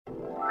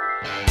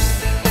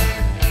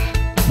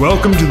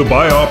Welcome to the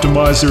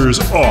Bioptimizers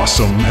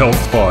Awesome Health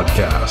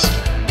Podcast.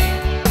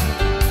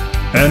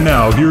 And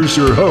now here's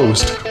your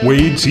host,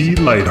 Wade T.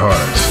 Lightheart.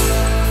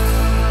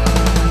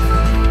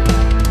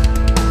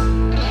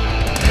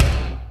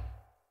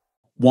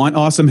 Want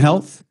awesome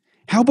health?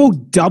 How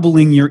about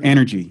doubling your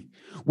energy?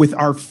 With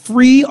our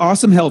free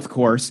Awesome Health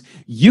course,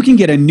 you can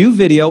get a new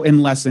video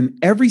and lesson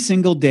every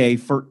single day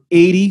for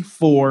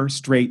 84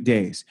 straight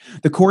days.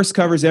 The course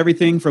covers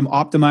everything from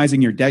optimizing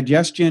your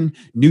digestion,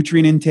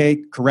 nutrient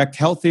intake, correct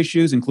health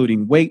issues,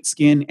 including weight,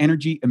 skin,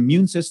 energy,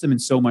 immune system,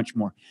 and so much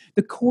more.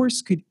 The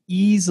course could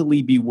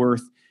easily be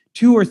worth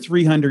 $200 or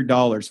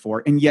 $300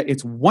 for, and yet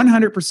it's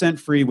 100%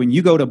 free when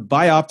you go to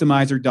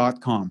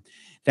bioptimizer.com.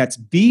 That's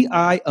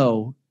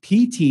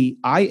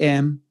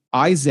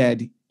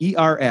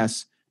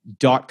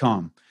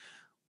bioptimizers.com.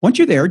 Once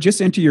you're there,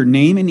 just enter your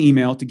name and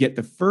email to get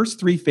the first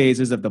 3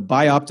 phases of the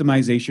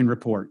Bioptimization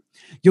report.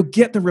 You'll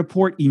get the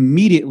report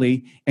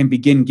immediately and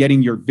begin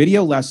getting your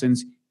video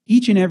lessons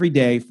each and every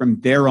day from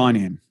there on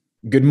in.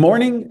 Good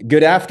morning,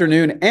 good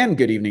afternoon, and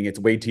good evening. It's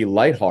Wade T.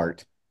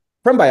 Lightheart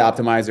from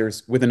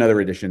Bioptimizers with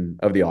another edition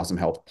of the Awesome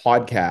Health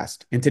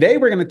Podcast. And today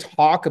we're going to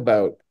talk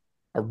about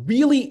a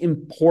really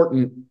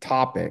important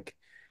topic,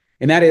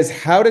 and that is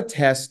how to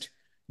test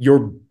your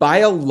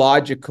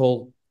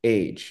biological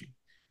age.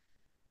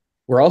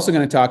 We're also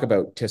going to talk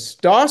about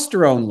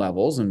testosterone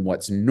levels and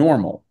what's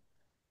normal,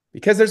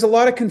 because there's a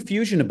lot of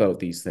confusion about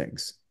these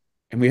things.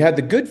 And we had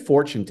the good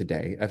fortune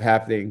today of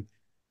having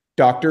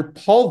Dr.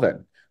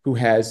 Paulvin, who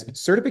has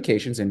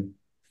certifications in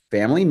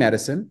family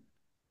medicine,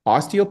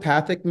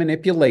 osteopathic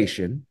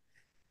manipulation,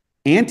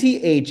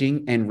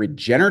 anti-aging, and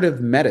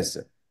regenerative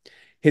medicine.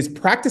 His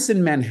practice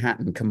in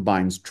Manhattan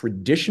combines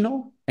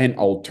traditional and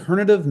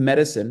alternative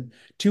medicine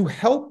to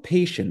help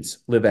patients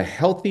live a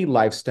healthy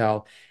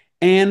lifestyle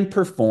and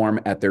perform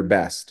at their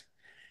best.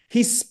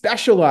 He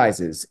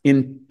specializes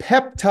in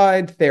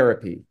peptide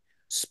therapy,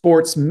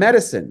 sports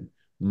medicine,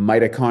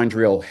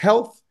 mitochondrial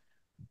health,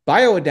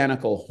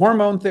 bioidentical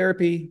hormone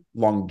therapy,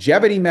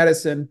 longevity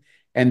medicine,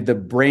 and the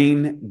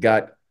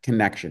brain-gut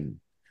connection.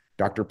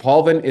 Dr.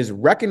 Paulvin is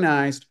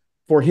recognized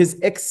for his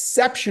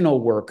exceptional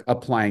work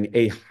applying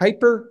a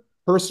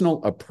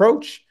hyper-personal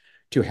approach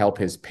to help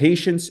his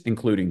patients,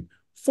 including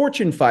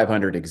Fortune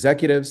 500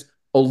 executives,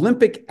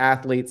 Olympic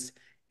athletes,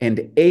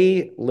 and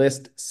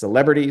A-list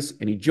celebrities.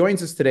 And he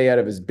joins us today out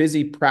of his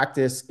busy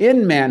practice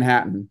in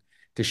Manhattan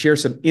to share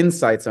some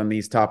insights on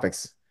these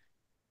topics.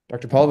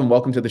 Dr. Paulvin,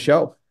 welcome to the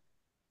show.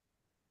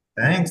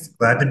 Thanks.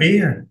 Glad to be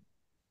here.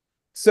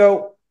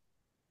 So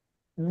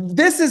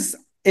this is,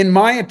 in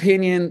my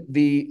opinion,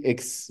 the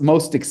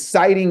most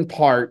exciting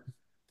part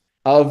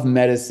of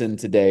medicine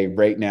today,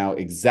 right now,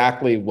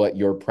 exactly what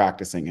you're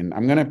practicing. And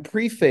I'm going to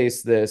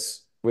preface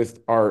this with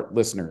our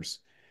listeners.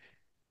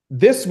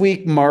 This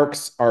week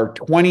marks our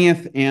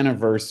 20th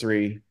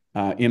anniversary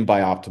in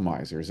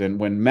Bioptimizers. And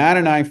when Matt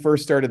and I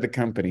first started the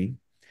company,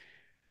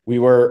 we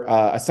were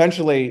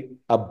essentially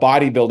a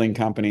bodybuilding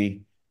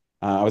company.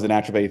 I was a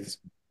natural-based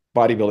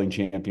bodybuilding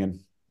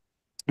champion.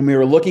 And we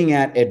were looking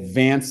at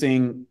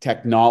advancing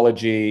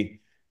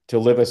technology to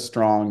live a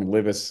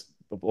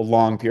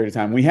long period of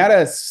time. We had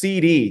a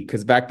CD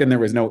because back then there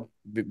was no,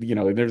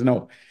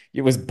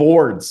 it was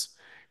boards.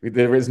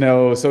 There was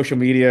no social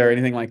media or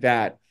anything like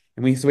that.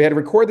 And so we had to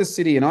record the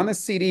CD. And on the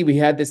CD, we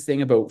had this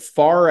thing about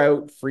far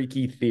out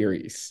freaky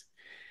theories.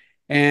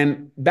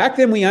 And back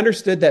then we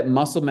understood that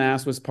muscle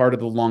mass was part of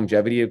the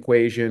longevity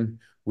equation.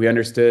 We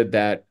understood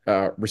that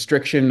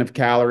restriction of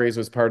calories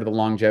was part of the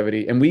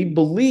longevity. And we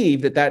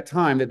believed at that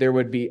time that there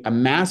would be a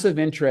massive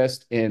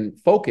interest and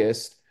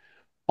focus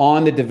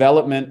on the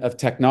development of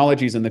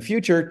technologies in the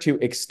future to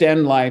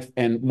extend life,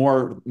 and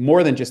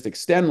more than just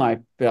extend life,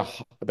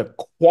 the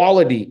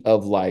quality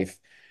of life,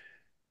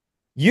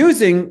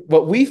 using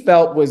what we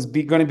felt was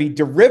going to be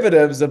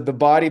derivatives of the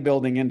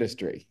bodybuilding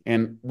industry.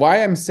 And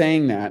why I'm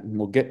saying that, and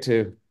we'll get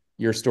to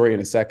your story in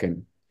a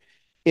second,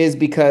 is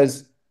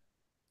because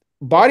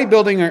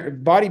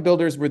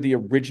bodybuilders were the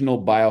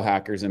original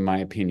biohackers, in my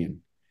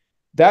opinion.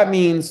 That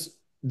means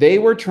they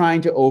were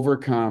trying to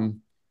overcome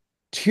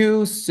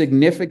 2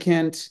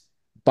 significant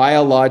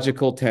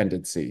biological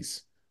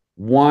tendencies.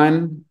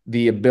 One,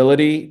 the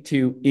ability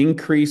to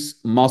increase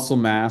muscle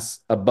mass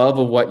above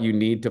what you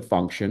need to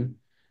function.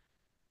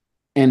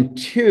 And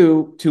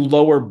 2, to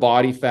lower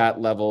body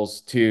fat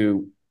levels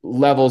to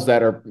levels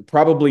that are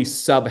probably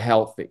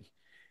sub-healthy.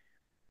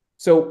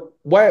 So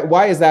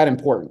why is that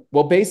important?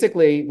 Well,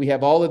 basically, we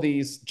have all of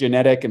these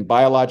genetic and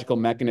biological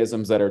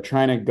mechanisms that are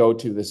trying to go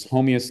to this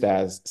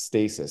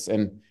homeostasis.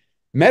 And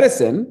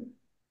medicine,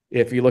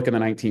 if you look in the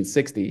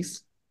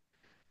 1960s,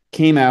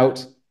 came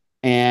out.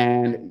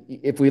 And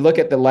if we look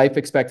at the life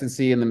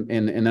expectancy in the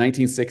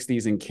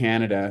 1960s in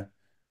Canada,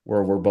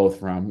 where we're both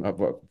from,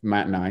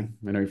 Matt and I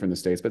know you're from the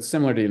States, but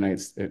similar to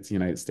the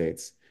United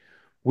States,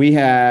 we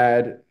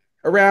had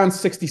around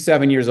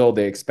 67 years old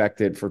they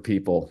expected for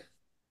people.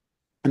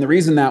 And the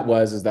reason that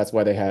is that's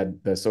why they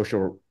had the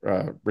social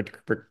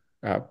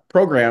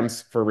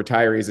programs for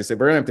retirees. They said,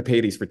 we're going to have to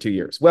pay these for 2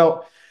 years.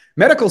 Well,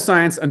 Medical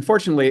science,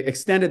 unfortunately,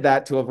 extended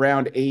that to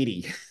around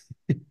 80.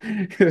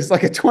 It was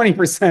like a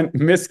 20%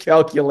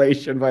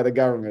 miscalculation by the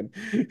government.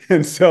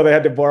 And so they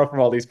had to borrow from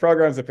all these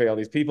programs to pay all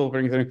these people.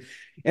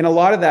 And a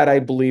lot of that, I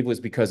believe, was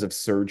because of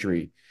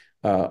surgery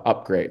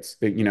upgrades.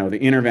 The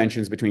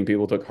interventions between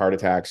people who took heart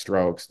attacks,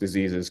 strokes,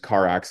 diseases,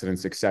 car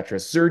accidents, etc.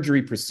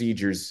 Surgery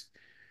procedures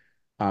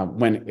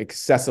went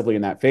excessively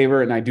in that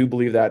favor. And I do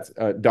believe that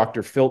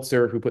Dr.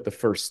 Filtzer, who put the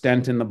first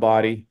stent in the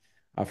body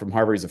from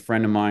Harvard, is a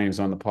friend of mine. He was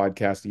on the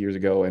podcast years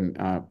ago,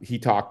 and he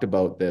talked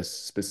about this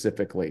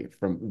specifically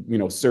from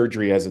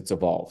surgery as it's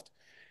evolved.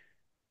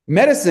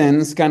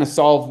 Medicines kind of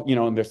solved,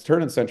 in the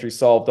turn of the century,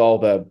 solved all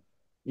the,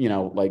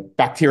 like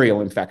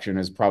bacterial infection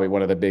is probably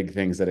one of the big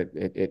things that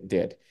it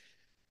did.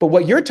 But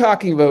what you're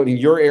talking about in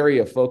your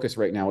area of focus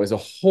right now is a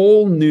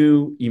whole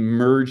new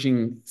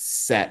emerging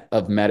set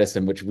of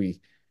medicine, which we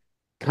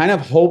kind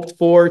of hoped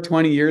for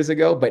 20 years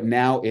ago, but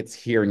now it's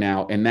here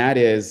now. And that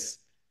is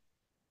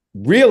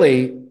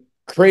really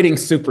creating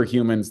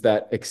superhumans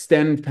that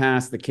extend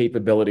past the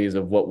capabilities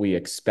of what we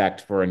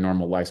expect for a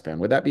normal lifespan.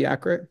 Would that be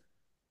accurate?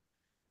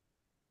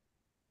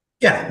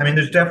 Yeah, I mean,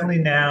 there's definitely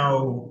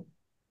now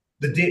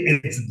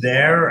it's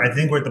there. I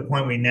think we're at the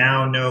point we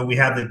now know we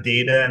have the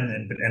data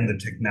and the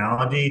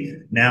technology.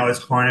 Now is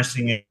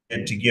harnessing it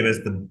to give us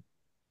the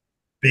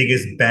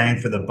biggest bang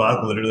for the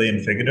buck, literally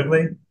and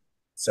figuratively.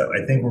 So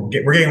I think we're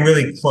getting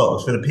really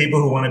close. For the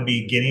people who want to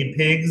be guinea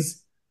pigs,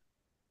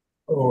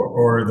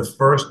 or the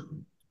first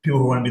people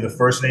who want to be the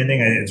first in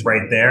anything, it's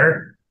right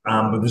there.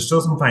 But there's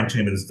still some fine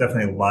tuning, but there's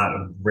definitely a lot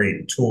of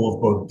great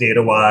tools, both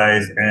data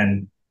wise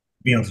and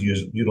being able to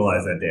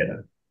utilize that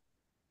data.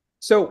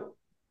 So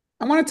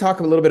I want to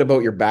talk a little bit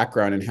about your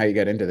background and how you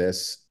got into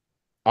this.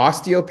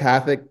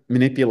 Osteopathic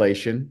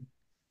manipulation,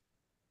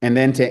 and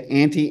then to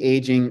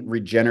anti-aging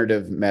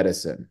regenerative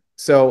medicine.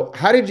 So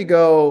how did you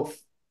go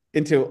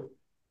into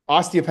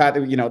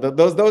osteopathic?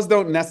 Those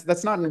don't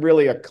that's not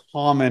really a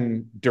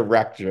common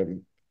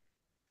direction.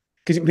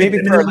 Because maybe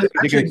for our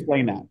listeners, you can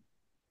explain that.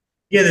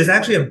 Yeah, there's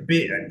actually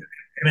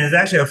there's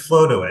actually a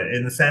flow to it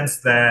in the sense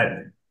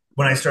that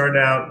when I started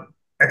out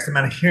X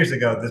amount of years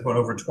ago, at this point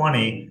over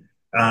 20,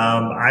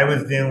 I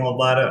was dealing with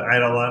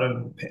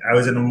I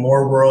was in a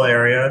more rural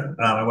area.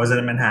 I wasn't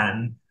in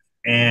Manhattan,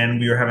 and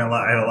we were having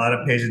I had a lot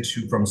of patients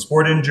who from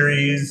sport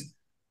injuries,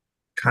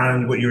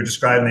 kind of what you were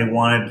describing. They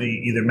wanted to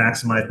either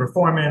maximize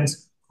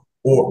performance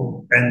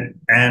or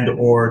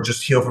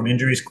just heal from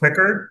injuries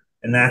quicker.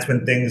 And that's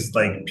when things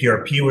like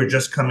PRP were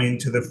just coming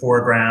to the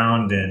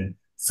foreground and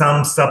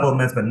some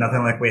supplements, but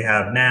nothing like we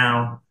have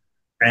now.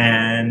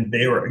 And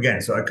they were,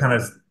 again, so it kind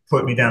of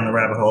put me down the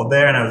rabbit hole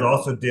there. And I was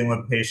also dealing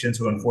with patients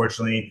who,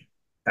 unfortunately,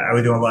 I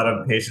was doing a lot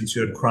of patients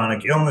who had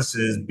chronic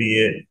illnesses, be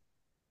it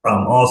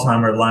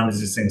Alzheimer's, Lyme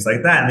disease, things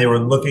like that. And they were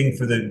looking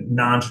for the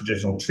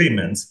non-traditional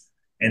treatments.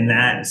 And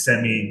that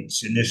sent me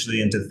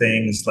initially into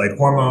things like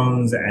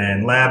hormones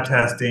and lab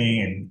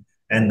testing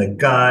and the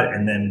gut,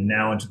 and then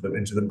now into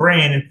the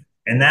brain.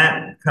 And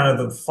that kind of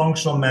the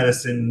functional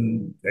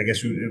medicine, I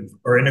guess,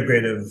 or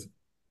integrative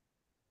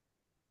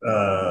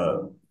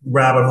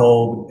rabbit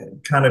hole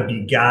kind of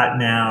begot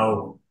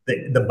now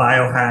the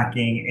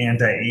biohacking,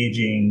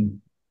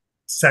 anti-aging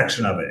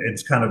section of it.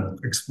 It's kind of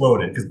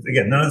exploded because,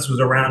 again, none of this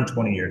was around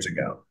 20 years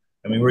ago.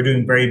 I mean, we're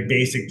doing very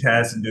basic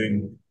tests and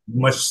doing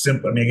much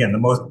simpler. I mean, again, the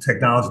most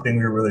technology thing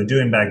we were really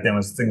doing back then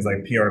was things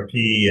like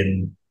PRP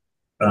and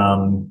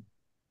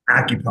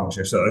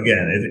acupuncture. So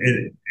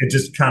again, it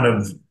just kind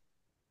of,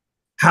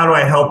 how do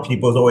I help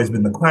people has always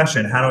been the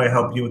question. How do I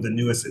help you with the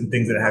newest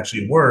things that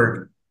actually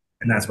work?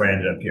 And that's why I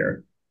ended up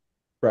here.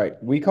 Right.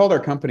 We called our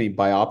company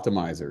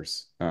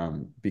Bioptimizers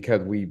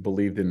because we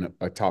believed in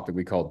a topic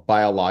we called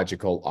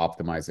biological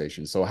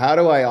optimization. So how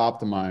do I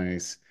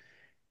optimize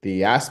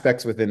the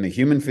aspects within the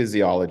human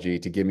physiology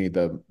to give me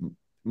the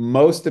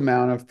most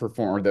amount of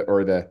performance,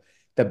 or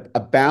a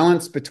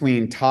balance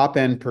between top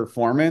end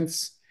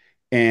performance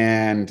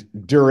and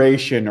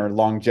duration or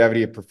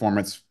longevity of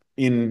performance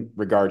in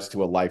regards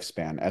to a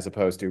lifespan, as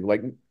opposed to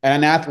like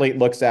an athlete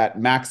looks at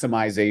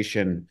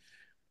maximization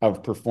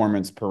of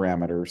performance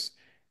parameters.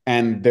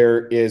 And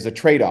there is a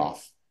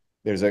trade-off.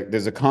 There's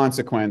a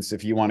consequence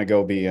if you want to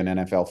go be an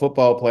NFL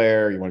football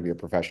player, you want to be a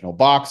professional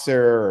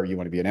boxer, or you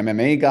want to be an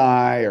MMA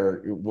guy,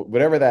 or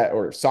whatever that,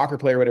 or soccer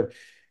player, whatever.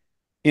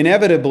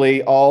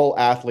 Inevitably, all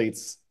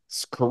athletes'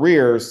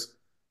 careers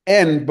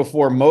end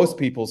before most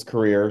people's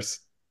careers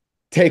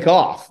take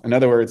off. In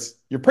other words,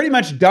 you're pretty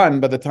much done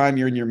by the time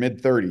you're in your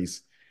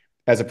mid-30s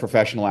as a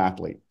professional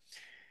athlete.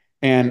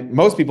 And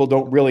most people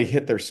don't really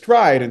hit their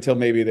stride until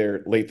maybe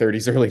their late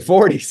 30s, early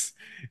 40s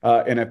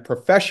in a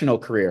professional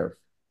career.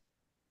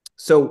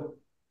 So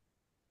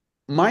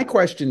my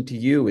question to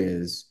you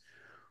is,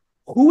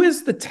 who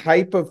is the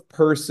type of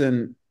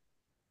person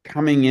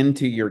coming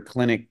into your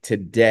clinic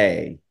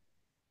today,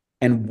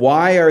 and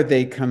why are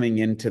they coming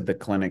into the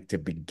clinic to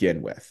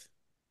begin with?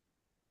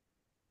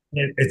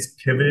 It's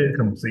pivoted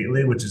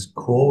completely, which is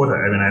cool.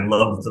 I mean, I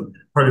love the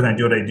part of the reason I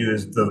do what I do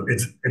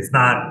is it's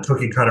not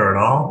cookie cutter at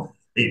all.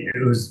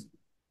 It was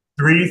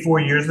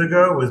 3-4 years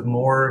ago, it was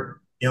more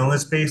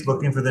illness space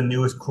looking for the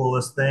newest,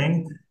 coolest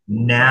thing.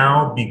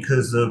 Now,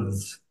 because of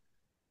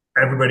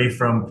everybody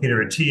from Peter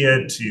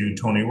Attia to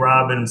Tony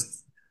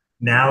Robbins,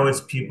 now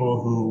it's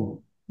people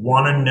who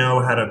want to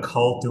know how to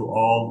cull through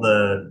all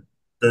the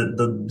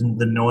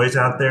noise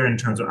out there in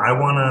terms of I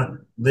want to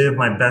live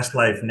my best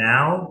life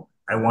now.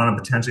 I want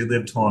to potentially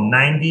live till I'm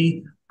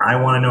 90. I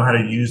want to know how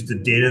to use the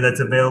data that's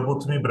available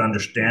to me, but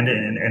understand it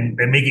and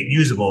make it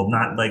usable,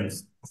 not like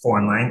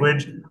foreign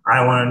language.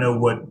 I want to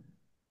know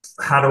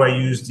how do I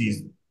use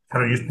how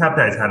do I use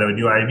peptides? How do I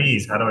do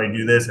IVs? How do I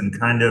do this? And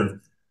kind of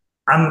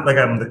I'm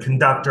the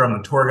conductor, I'm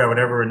the tour guide,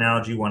 whatever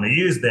analogy you want to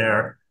use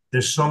there.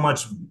 There's so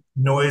much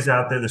noise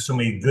out there. There's so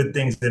many good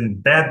things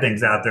and bad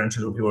things out there in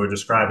terms of what people are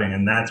describing,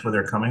 and that's what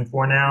they're coming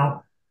for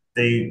now.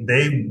 They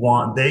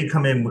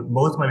come in.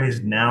 Most of my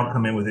patients now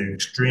come in with an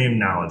extreme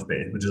knowledge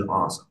base, which is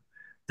awesome.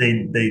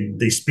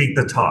 They speak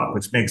the talk,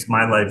 which makes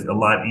my life a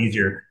lot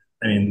easier.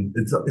 I mean,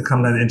 it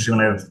comes out interesting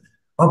when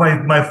I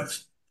have my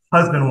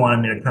husband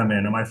wanted me to come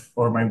in,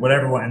 or my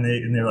whatever one,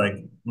 and they're like,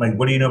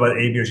 what do you know about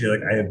A, B, or C?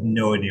 Like, I have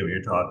no idea what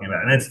you're talking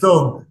about. And it's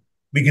still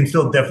we can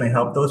still definitely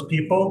help those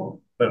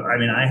people. But I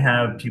mean, I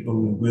have people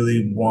who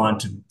really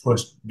want to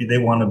push. They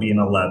want to be an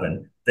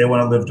 11. They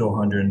want to live to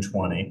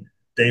 120.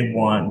 They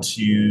want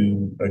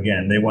to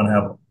again. They want to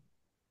have.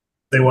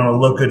 They want to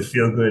look good,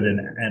 feel good,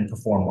 and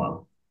perform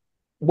well.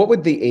 What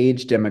would the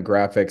age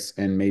demographics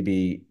and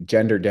maybe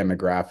gender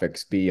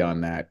demographics be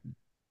on that?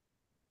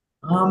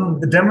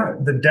 It's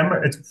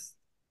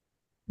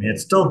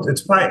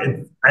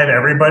probably I have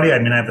everybody. I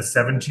mean, I have a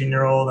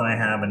 17-year-old and I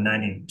have a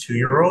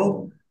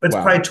 92-year-old, but it's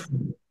Wow.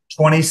 probably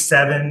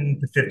 27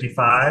 to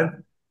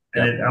 55.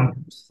 And Yep.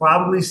 I'm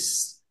probably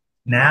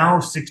now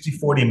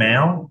 60-40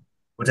 male,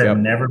 which Yep. I've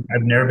never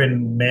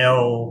been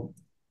male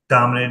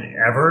dominant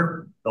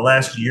ever. The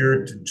last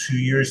year to 2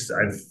 years,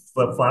 I've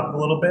flip-flopped a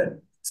little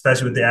bit,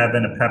 especially with the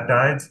advent of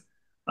peptides.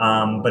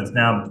 But it's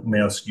now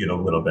male skewed a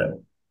little bit.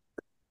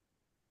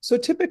 So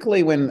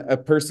typically when a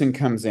person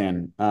comes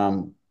in,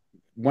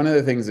 one of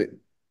the things that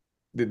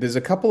there's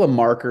a couple of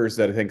markers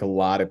that I think a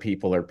lot of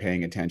people are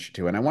paying attention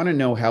to, and I want to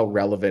know how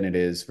relevant it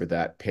is for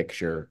that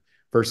picture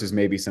versus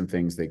maybe some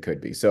things they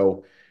could be.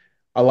 So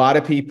a lot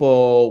of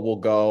people will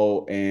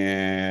go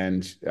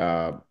and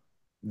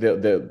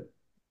the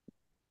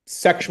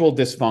sexual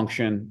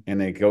dysfunction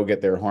and they go get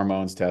their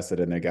hormones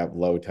tested and they got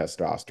low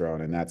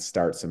testosterone and that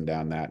starts them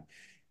down that.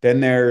 Then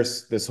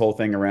there's this whole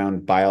thing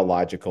around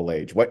biological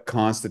age. What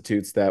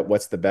constitutes that?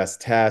 What's the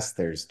best test?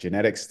 There's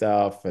genetic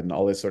stuff and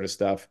all this sort of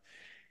stuff.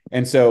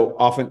 And so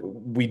often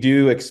we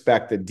do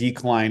expect a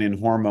decline in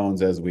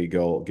hormones as we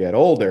get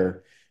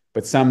older,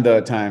 but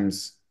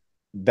sometimes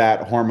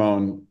that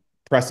hormone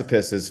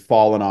precipice has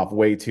fallen off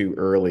way too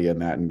early in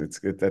that, and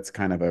that's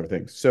kind of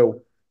everything.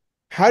 So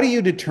how do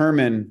you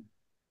determine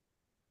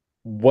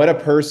what a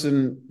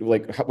person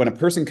like when a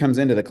person comes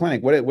into the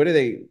clinic, what do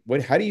they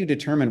how do you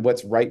determine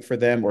what's right for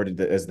them, or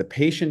does the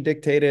patient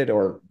dictate it,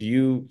 or do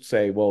you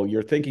say, well,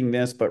 you're thinking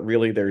this, but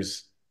really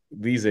there's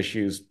these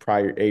issues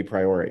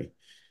priority?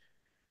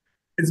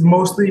 It's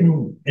mostly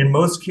in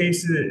most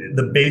cases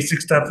the basic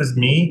stuff is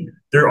me.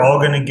 They're all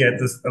going to get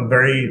this a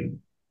very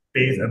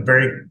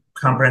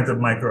comprehensive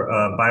micro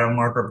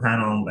biomarker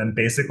panel and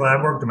basic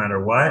lab work no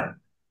matter what.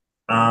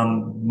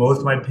 Most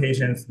of my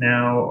patients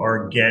now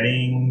are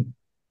getting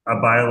a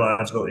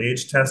biological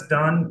age test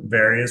done,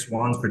 various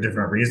ones for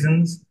different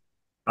reasons.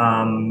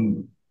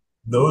 Um,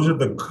 those are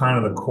the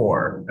kind of the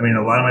core. I mean,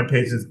 a lot of my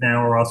patients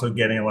now are also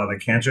getting a lot of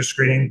the cancer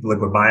screening,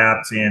 liquid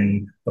biopsy,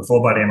 and the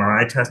full body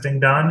MRI testing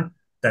done.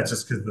 That's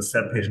just because of the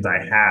set patients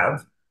I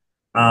have.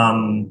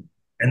 And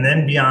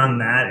then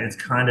beyond that, it's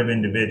kind of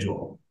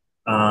individual.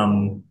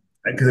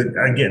 Because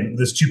again,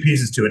 there's two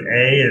pieces to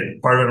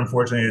it. Part of it,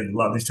 unfortunately, a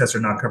lot of these tests are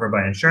not covered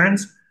by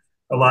insurance,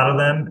 a lot of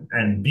them.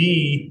 And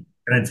B,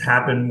 and it's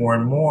happened more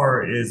and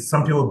more, is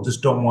some people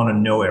just don't want to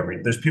know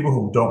everything. There's people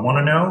who don't want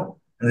to know,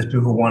 and there's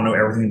people who want to know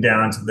everything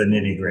down to the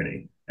nitty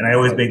gritty. And I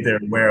always make them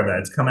aware of that.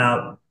 It's come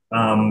out,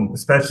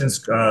 especially since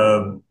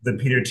the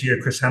Peter T.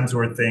 or Chris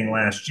Hemsworth thing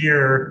last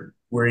year,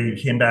 where he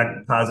came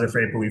back positive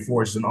for ApoE4,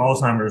 which is an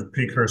Alzheimer's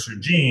precursor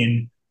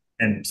gene.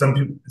 And some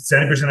people,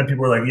 70% of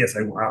people were like, yes,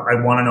 I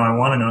want to know, I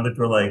want to know. Other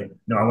people are like,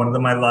 no, I want to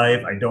live my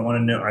life. I don't want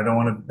to know, I don't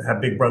want to have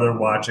Big Brother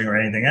watching or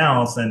anything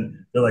else.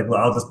 And they're like, well,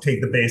 I'll just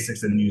take the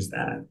basics and use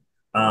that.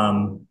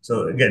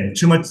 So again,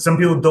 too much, some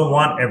people don't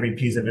want every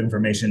piece of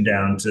information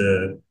down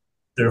to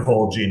their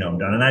whole genome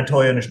done. And I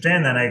totally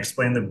understand that. I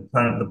explain the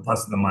kind of the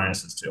plus and the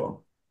minuses to them.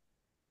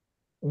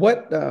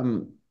 What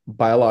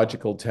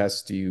biological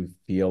tests do you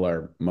feel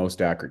are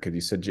most accurate? Because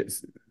you said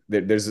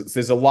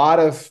there's a lot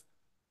of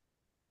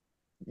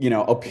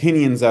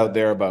opinions out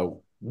there about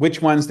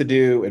which ones to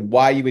do and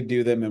why you would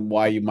do them and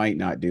why you might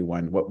not do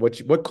one.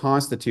 What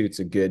constitutes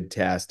a good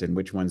test and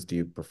which ones do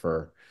you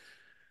prefer?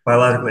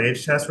 Biological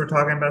age test we're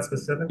talking about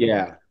specifically.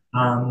 Yeah.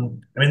 I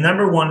mean,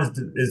 number one is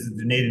the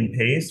Dunedin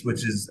pace,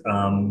 which is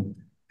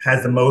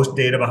has the most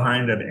data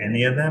behind of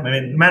any of them. I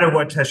mean, no matter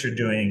what test you're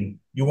doing,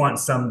 you want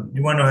to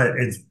know how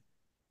it's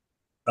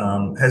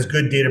has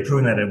good data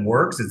proving that it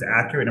works, it's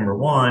accurate, number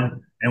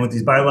one. And with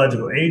these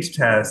biological age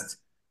tests,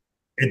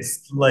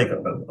 it's like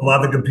a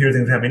lot of the computer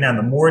things we're having now.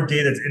 The more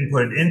data that's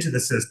inputted into the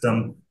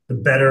system, the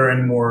better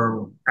and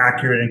more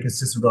accurate and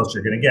consistent results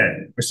you're going to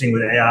get. We're seeing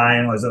with AI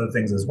and all those other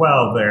things as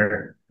well,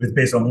 where if it's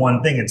based on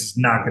one thing, it's just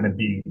not going to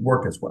be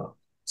work as well.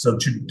 So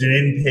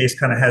Deneen Pace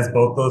kind of has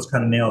both those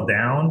kind of nailed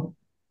down.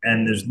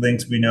 And there's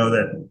links we know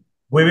that the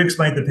way we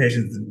explain to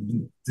patients,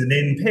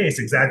 Deneen Pace,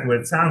 exactly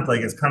what it sounds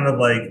like. It's kind of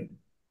like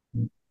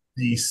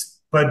the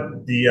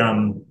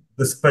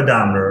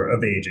speedometer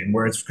of aging,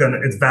 where it's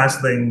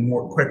vacillating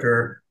more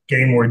quicker,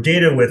 getting more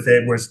data with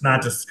it, where it's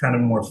not just kind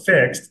of more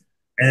fixed.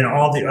 And then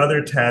all the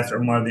other tests are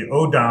more of the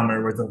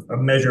odometer with a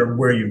measure of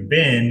where you've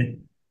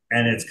been,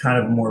 and it's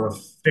kind of more of a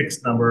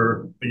fixed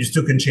number, but you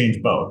still can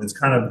change both. It's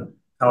kind of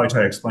how I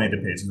try to explain it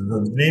to patients.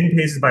 The Canadian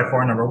pace is by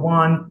far number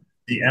one.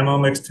 The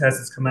MO-mix test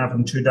that's come out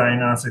from True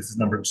Diagnostics is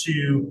number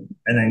two.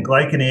 And then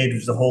glycan age,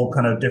 which is a whole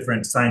kind of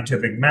different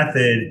scientific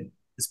method,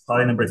 is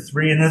probably number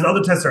three. And there's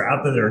other tests that are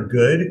out there that are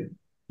good.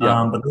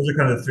 Yeah. But those are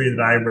kind of the three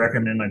that I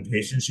recommend my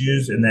patients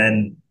use. And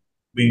then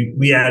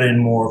we add in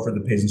more for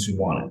the patients who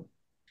want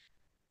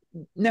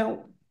it.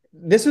 Now,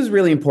 this is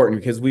really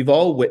important because we've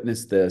all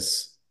witnessed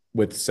this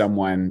with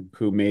someone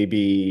who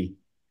maybe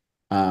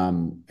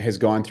has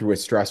gone through a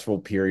stressful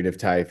period of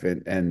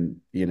time and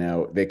you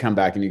know, they come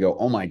back and you go,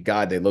 oh my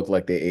God, they look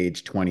like they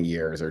aged 20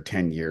 years or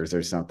 10 years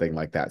or something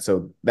like that.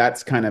 So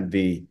that's kind of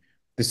the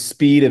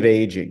speed of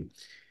aging.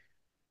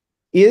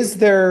 Is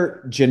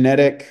there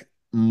genetic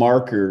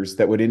markers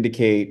that would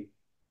indicate,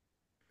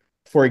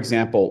 for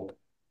example,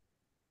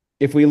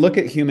 if we look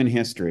at human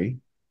history,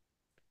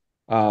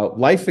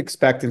 life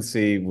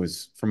expectancy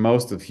was, for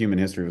most of human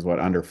history, was what,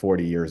 under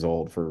 40 years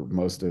old for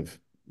most of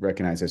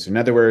recognized history. In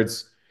other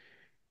words,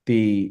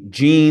 the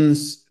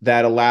genes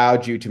that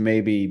allowed you to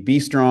maybe be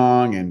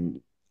strong and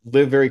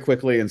live very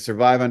quickly and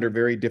survive under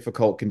very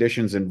difficult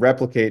conditions and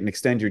replicate and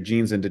extend your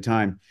genes into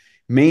time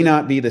may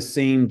not be the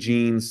same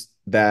genes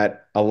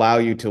that allow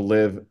you to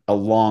live a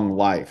long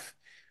life.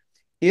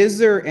 Is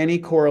there any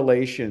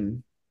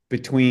correlation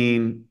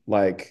between,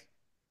 like,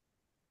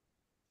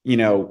 you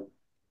know,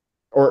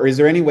 or is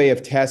there any way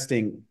of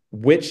testing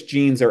which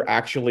genes are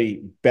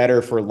actually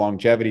better for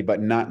longevity,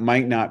 but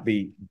might not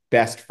be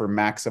best for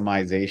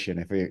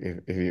maximization?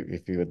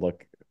 If you would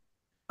look,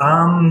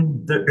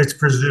 It's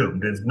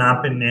presumed. It's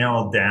not been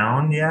nailed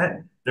down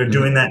yet. They're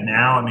doing that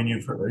now. I mean,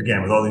 you've heard,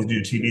 again, with all these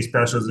new TV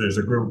specials, there's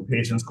a group of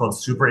patients called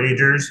super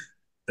agers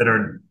that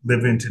are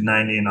living to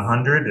 90 and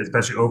 100,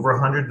 especially over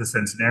 100, the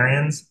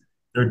centenarians.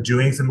 They're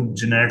doing some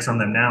genetics on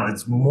them now.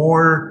 It's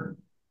more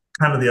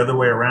kind of the other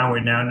way around.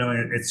 We're now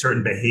knowing it's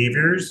certain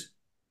behaviors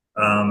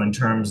in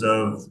terms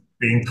of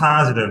being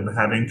positive,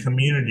 having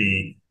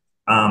community,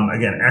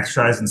 again,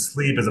 exercise and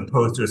sleep as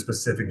opposed to a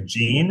specific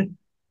gene.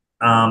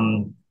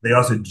 They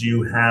also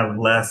do have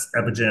less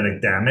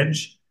epigenetic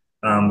damage,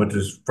 which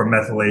is from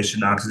methylation,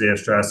 oxidative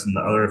stress, and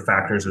the other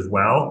factors as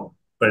well.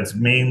 But it's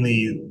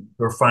mainly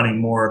we're finding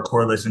more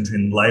correlation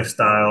between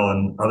lifestyle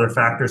and other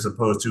factors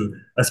opposed to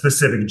a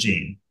specific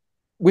gene.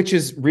 which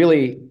is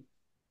really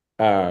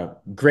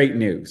great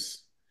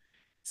news.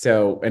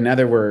 So, in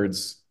other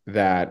words,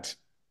 that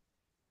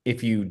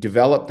if you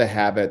develop the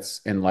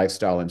habits and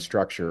lifestyle and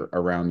structure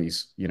around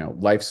these, you know,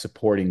 life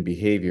supporting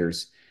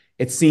behaviors,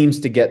 it seems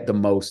to get the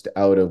most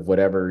out of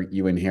whatever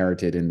you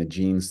inherited in the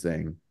genes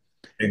thing,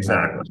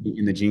 Exactly.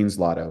 in the genes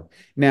lotto.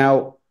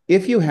 Now,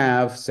 if you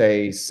have,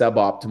 say,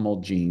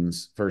 suboptimal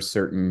genes for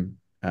certain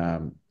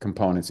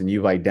components, and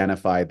you've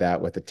identified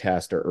that with a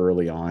test or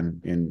early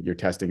on in your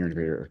testing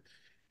or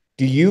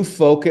do you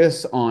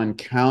focus on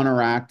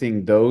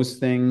counteracting those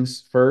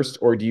things first,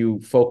 or do you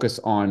focus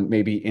on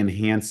maybe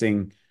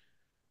enhancing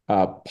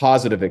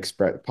positive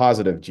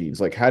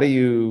genes? Like, how do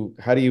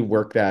you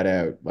work that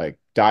out? Like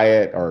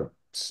diet or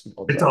It's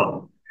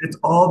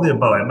all the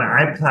above. I mean,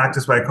 I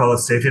practice what I call a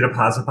safety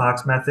deposit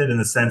box method in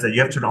the sense that you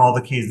have to turn all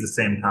the keys at the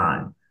same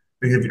time.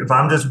 Because if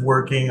I'm just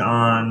working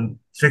on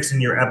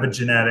fixing your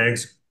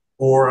epigenetics,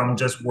 or I'm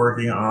just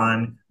working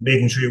on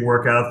making sure you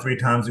work out 3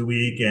 times a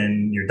week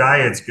and your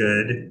diet's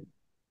good,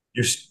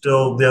 you're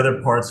still the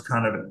other part's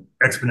kind of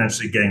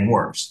exponentially getting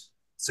worse.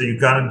 So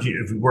you've got to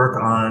do, if we work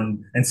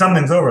on, and some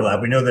things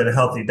overlap. We know that a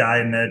healthy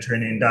diet,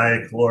 Mediterranean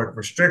diet, caloric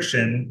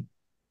restriction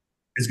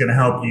is going to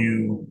help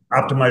you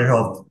optimize your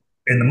health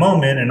in the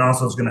moment, and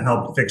also it's going to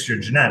help fix your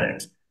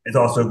genetics. It's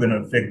also going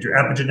to fix your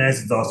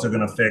epigenetics. It's also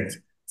going to fix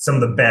some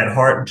of the bad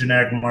heart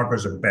genetic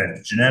markers or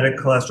bad genetic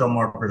cholesterol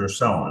markers or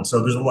so on.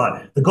 So there's a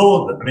lot. The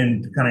goal, I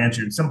mean, to kind of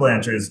answer, simple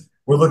answer is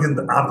we're looking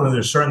at optimally.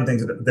 There's certain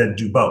things that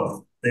do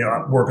both. They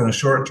work on the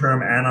short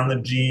term and on the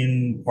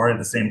gene part at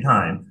the same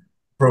time.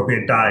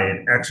 Appropriate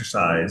diet,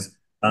 exercise,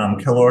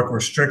 caloric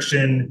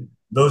restriction.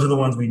 Those are the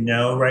ones we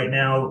know right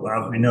now.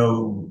 We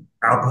know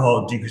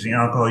alcohol, decreasing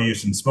alcohol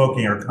use and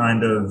smoking are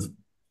kind of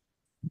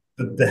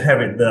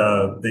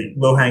the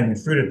low hanging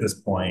fruit at this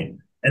point.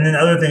 And then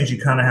other things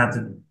you kind of have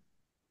to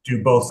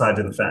do both sides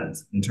of the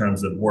fence in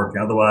terms of working.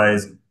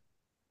 Otherwise,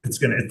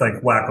 it's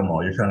like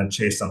whack-a-mole. You're trying to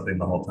chase something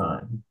the whole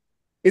time.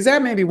 is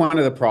that maybe one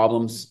of the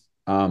problems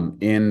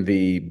in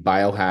the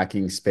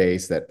biohacking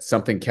space that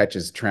something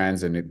catches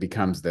trends and it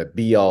becomes the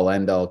be all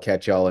end all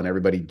catch all, and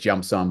everybody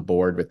jumps on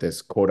board with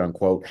this quote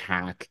unquote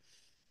hack.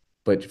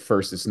 But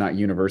first, it's not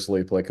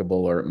universally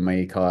applicable, or it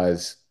may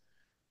cause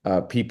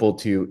people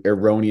to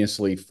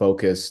erroneously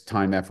focus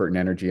time, effort, and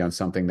energy on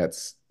something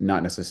that's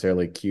not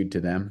necessarily cued to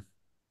them.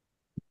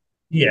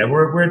 Yeah,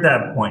 we're at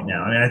that point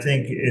now. I mean, I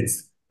think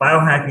it's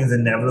biohacking is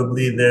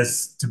inevitably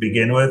this to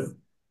begin with.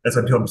 That's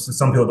why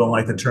some people don't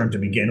like the term to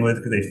begin with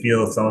because they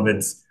feel some of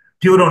it's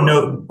people don't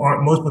know,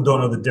 or most people don't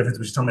know the difference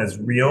between something that's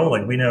real.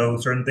 Like we know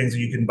certain things that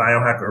you can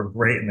biohack are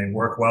great and they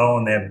work well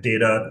and they have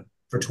data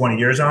for 20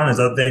 years on. There's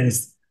other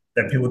things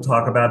that people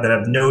talk about that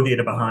have no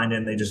data behind it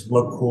and they just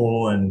look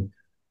cool and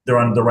they're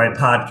on the right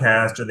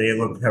podcast or they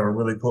look have a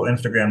really cool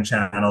Instagram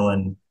channel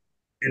and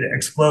it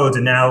explodes.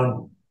 And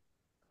now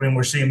I mean,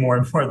 we're seeing more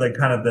and more like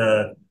kind of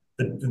the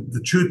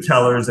truth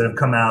tellers that have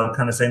come out,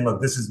 kind of saying,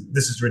 "Look, this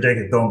is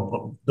ridiculous.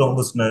 Don't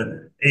listen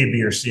to A,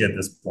 B, or C at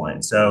this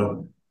point."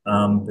 So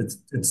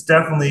it's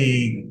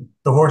definitely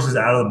the horse is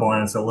out of the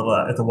barn. It's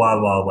a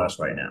wild wild west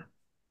right now.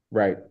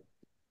 Right.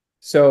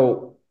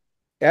 So,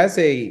 as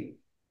a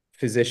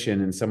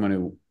physician and someone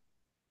who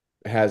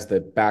has the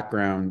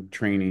background,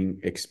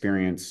 training,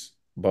 experience,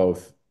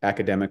 both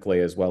academically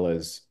as well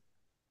as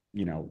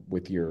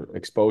with your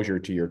exposure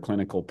to your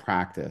clinical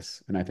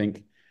practice, and I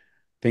think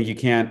you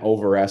can't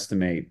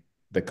overestimate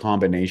the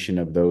combination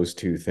of those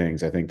two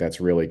things. I think that's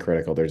really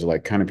critical. There's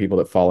like kind of people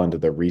that fall into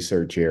the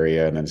research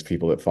area, and then there's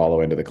people that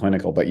follow into the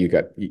clinical. But you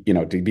got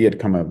to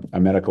become a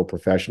medical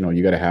professional,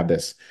 you got to have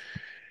this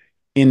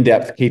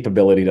in-depth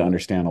capability to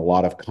understand a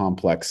lot of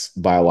complex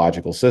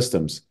biological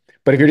systems.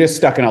 But if you're just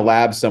stuck in a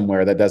lab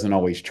somewhere, that doesn't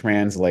always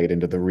translate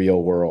into the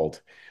real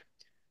world.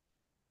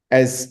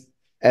 As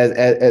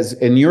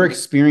in your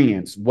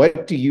experience,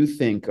 what do you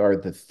think are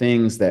the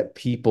things that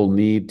people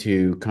need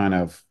to kind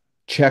of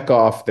check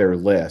off their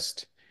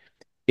list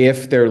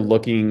if they're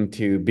looking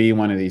to be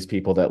one of these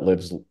people that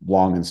lives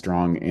long and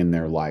strong in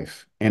their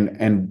life?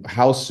 And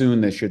how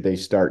soon should they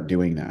start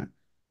doing that?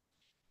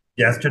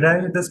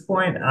 Yesterday, at this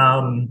point,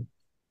 I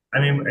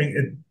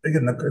mean,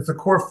 again, it's a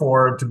core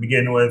four to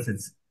begin with.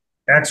 It's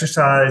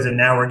exercise, and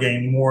now we're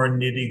getting more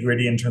nitty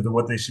gritty in terms of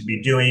what they should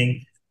be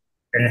doing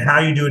and how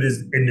you do it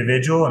is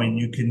individual. I mean,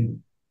 you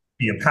can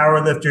be a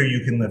power lifter,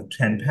 you can lift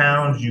 10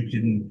 pounds, you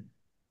can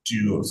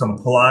do some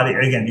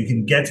Pilates. Again, you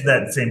can get to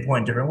that same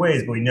point in different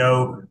ways, but we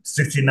know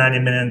 60, 90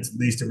 minutes,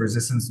 least of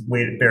resistance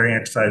weight bearing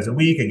exercise a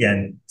week.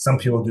 Again, some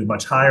people do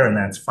much higher, and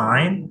that's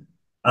fine.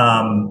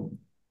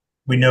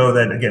 We know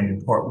that, again,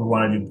 we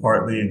want to do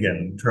partly,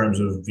 again, in terms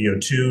of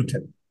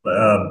VO2,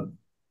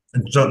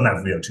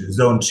 not VO2,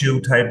 zone 2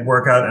 type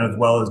workout, and as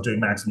well as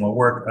doing maximal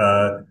work,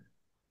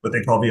 what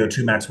they call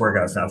VO2 max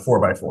workouts now,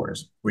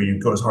 4x4s, where you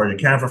go as hard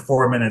as you can for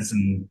 4 minutes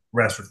and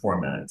rest for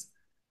 4 minutes.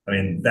 I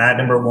mean, that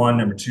number one.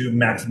 Number two,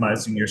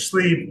 maximizing your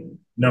sleep.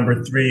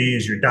 Number three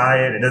is your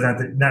diet. It doesn't have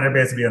to, not everybody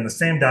has to be on the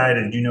same diet.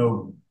 And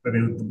I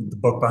mean, the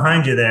book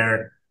behind you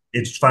there,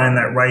 it's finding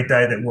that right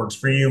diet that works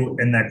for you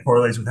and that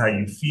correlates with how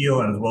you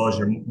feel and as well as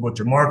what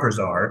your markers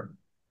are.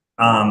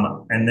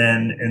 And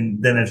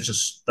then it's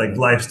just like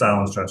lifestyle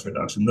and stress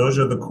reduction. Those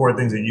are the core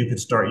things that you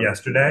could start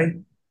yesterday.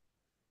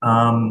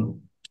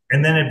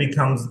 And then it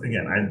becomes,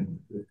 again,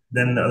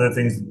 then the other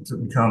things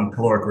become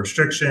caloric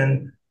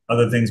restriction.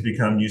 Other things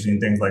become using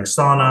things like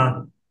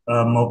sauna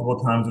multiple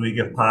times a week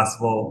if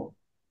possible.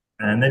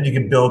 And then you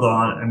can build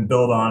on and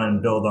build on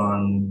and build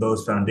on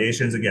those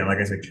foundations. Again, like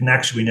I said,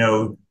 connection, we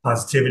know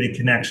positivity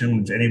connection,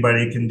 which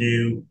anybody can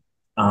do.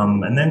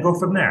 And then go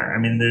from there. I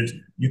mean,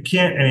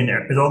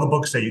 as all the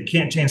books say, you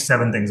can't change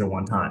 7 things at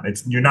one time.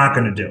 You're not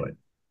going to do it.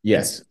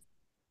 Yes.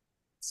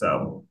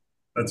 So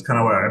that's kind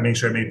of what I make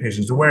sure I make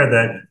patients aware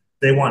that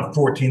they want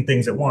 14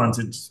 things at once.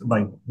 It's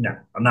like, no,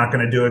 I'm not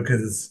going to do it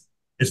because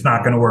it's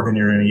not going to work and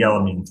you're going to yell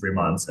at me in 3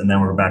 months. And then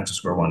we're back to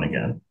square one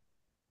again.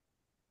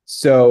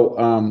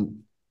 So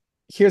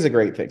here's a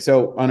great thing.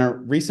 So on a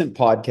recent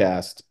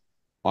podcast,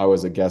 I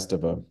was a guest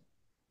of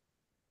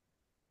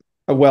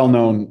a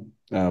well-known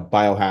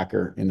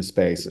biohacker in the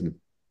space. And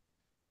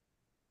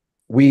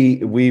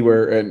we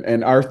were,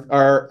 and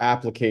our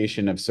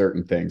application of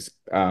certain things.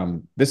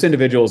 This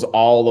individual is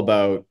all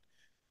about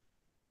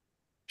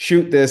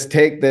shoot this,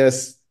 take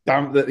this,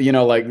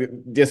 like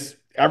just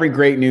every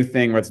great new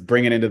thing, let's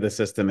bring it into the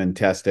system and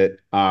test it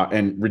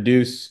and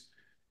reduce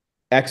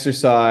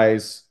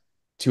exercise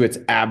to its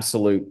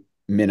absolute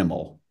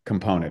minimal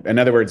component. In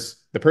other words,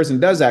 the person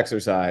does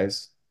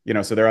exercise,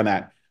 so they're on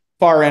that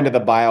far end of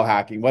the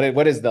biohacking.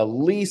 What is the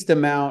least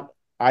amount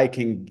I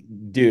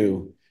can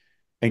do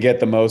and get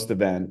the most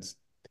events?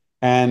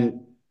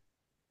 And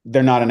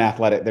they're not an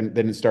athletic. They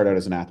didn't start out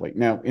as an athlete.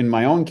 Now, in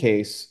my own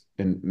case,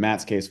 in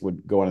Matt's case,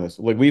 would go into this.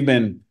 Like we've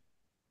been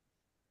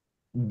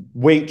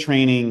weight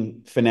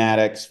training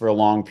fanatics for a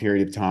long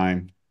period of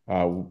time.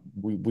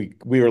 We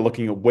were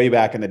looking way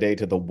back in the day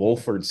to the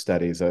Wolford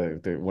studies,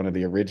 one of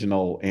the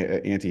original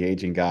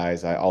anti-aging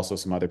guys. Also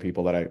some other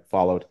people that I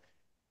followed.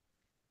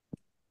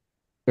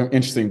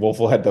 Interesting.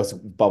 Wolfville had those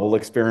bubble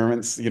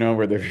experiments,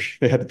 where they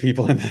had the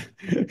people in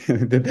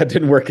that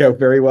didn't work out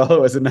very well.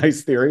 It was a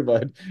nice theory,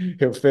 but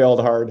it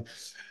failed hard.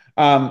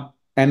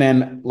 And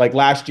then like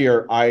last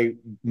year, I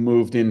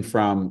moved in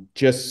from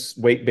just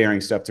weight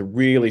bearing stuff to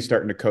really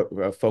starting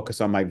to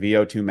focus on my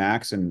VO2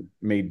 max, and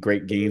made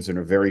great gains in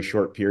a very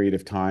short period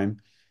of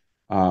time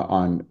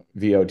on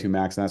VO2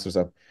 max and that sort of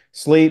stuff.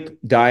 Sleep,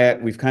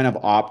 diet, we've kind of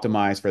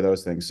optimized for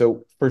those things.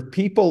 So for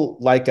people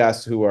like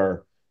us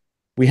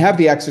we have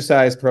the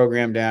exercise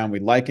program down, we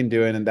like and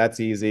do it, and that's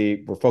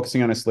easy. We're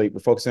focusing on our sleep, we're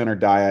focusing on our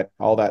diet,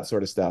 all that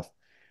sort of stuff.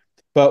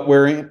 But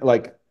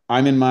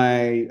I'm in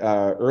my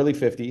early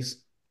 50s.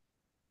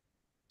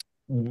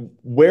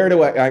 Where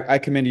do I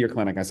come into your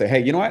clinic? I say,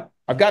 hey, you know what?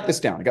 I've got this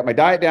down. I got my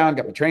diet down,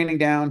 got my training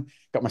down,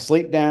 got my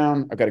sleep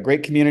down. I've got a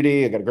great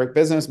community. I got a great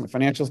business, my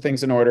financial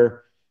things in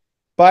order,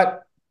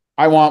 but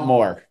I want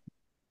more.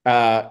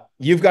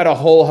 You've got a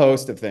whole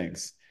host of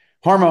things: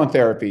 hormone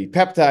therapy,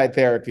 peptide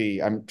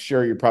therapy. I'm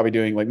sure you're probably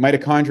doing like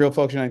mitochondrial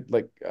function.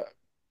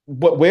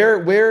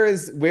 Where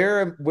is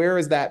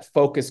that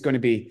focus going to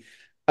be?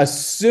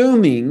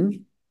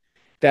 Assuming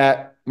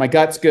that my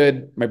gut's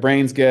good, my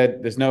brain's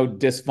good, there's no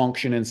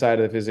dysfunction inside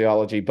of the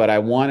physiology, but I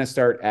want to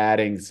start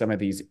adding some of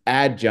these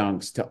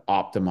adjuncts to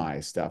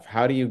optimize stuff.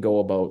 How do you go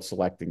about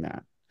selecting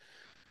that?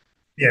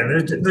 Yeah,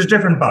 there's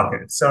different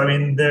buckets. So I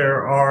mean,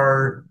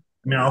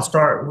 I'll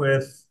start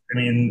with,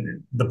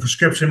 the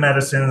prescription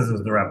medicines.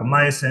 There's the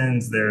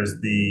rapamycins. There's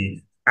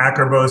the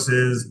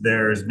acarboses.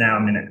 There's now,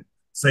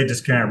 slight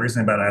discount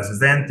recently about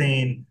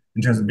astaxanthin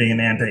in terms of being an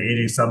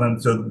anti-aging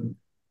supplement. So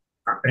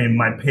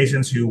my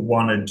patients who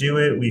want to do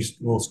it, we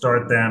will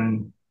start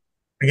them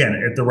again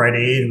at the right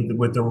age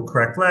with the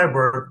correct lab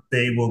work.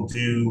 They will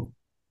do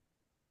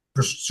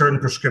certain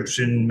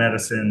prescription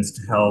medicines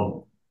to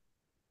help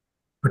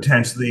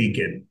potentially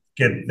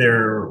get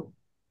their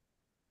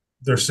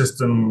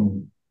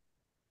system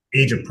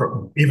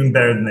even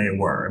better than they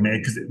were.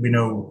 Because we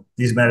know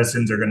these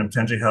medicines are going to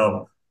potentially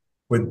help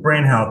with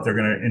brain health. They're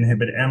going to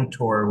inhibit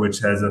mTOR, which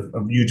has a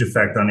huge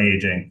effect on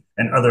aging,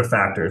 and other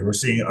factors. We're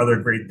seeing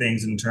other great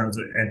things in terms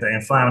of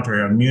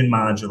anti-inflammatory, immune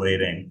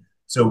modulating.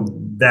 So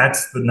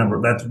that's the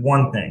number. That's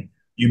one thing.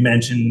 You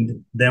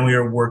mentioned, then we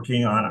are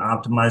working on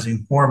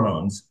optimizing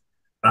hormones.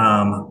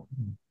 Um,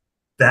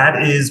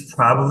 that is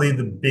probably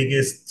the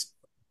biggest.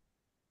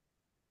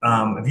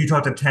 If you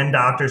talk to 10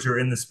 doctors who are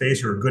in the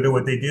space who are good at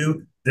what they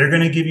do, they're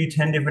going to give you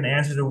 10 different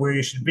answers of where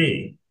you should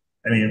be.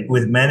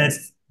 With men,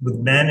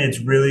 it's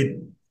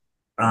really,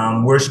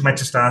 where should my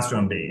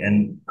testosterone be?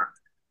 And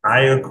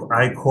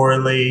I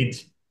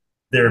correlate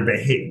their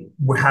behavior,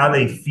 how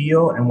they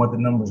feel, and what the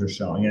numbers are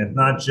showing. And it's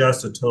not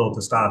just a total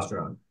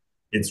testosterone.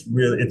 It's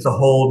the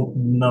whole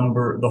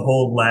number, the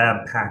whole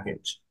lab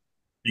package,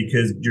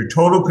 because your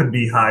total could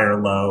be high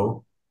or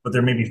low, but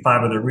there may be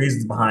five other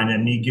reasons behind it.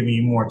 And me giving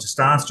you more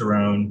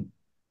testosterone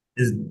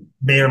is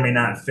may or may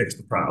not fix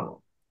the problem.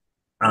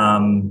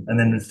 And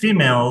then with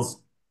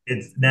females,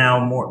 it's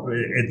now more,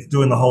 it's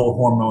doing the whole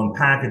hormone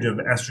package of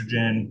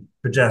estrogen,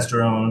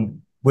 progesterone.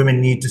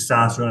 Women need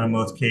testosterone in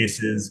most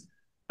cases.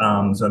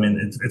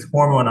 It's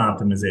hormone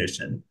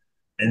optimization.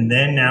 And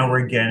then now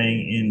we're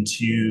getting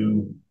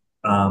into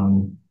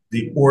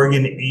the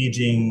organ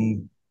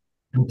aging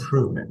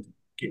improvement.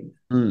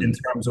 In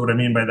terms of what I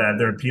mean by that,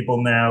 there are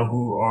people now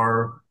who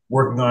are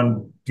working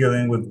on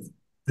dealing with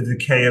the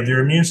decay of your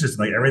immune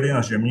system. Like everything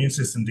else, your immune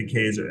system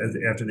decays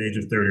after the age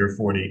of 30 or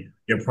 40.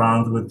 You have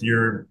problems with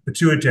your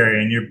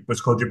pituitary and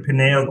what's called your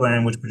pineal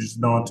gland, which produces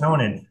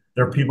melatonin.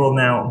 There are people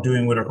now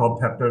doing what are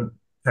called peptide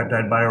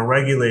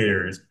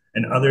bioregulators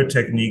and other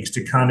techniques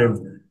to kind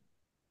of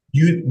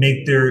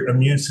make their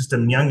immune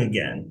system young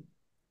again.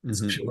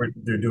 So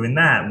they're doing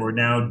that. We're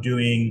now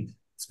doing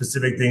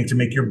specific things to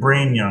make your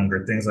brain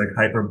younger, things like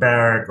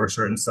hyperbaric or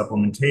certain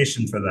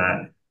supplementation for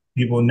that.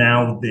 People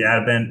now, with the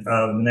advent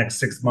of the next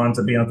 6 months,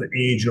 of being able to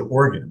age your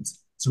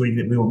organs. So we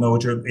will know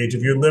what your age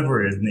of your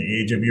liver is, and the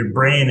age of your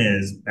brain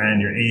is,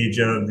 and your age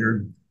of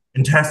your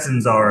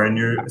intestines are, and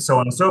your so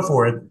on and so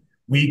forth.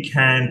 We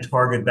can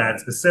target that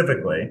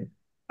specifically.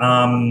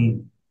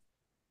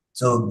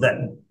 So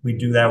that we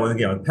do that with,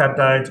 again, with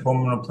peptides,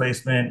 hormone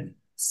replacement,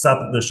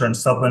 there's certain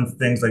supplements,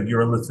 things like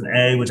urolithin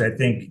A, which I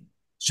think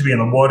should be in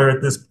the water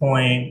at this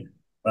point.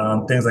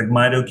 Things like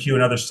MitoQ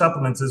and other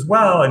supplements as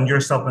well, and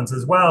your supplements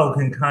as well,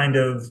 can kind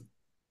of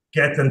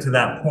get them to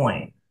that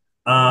point.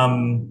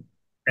 And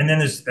then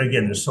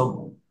there's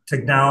so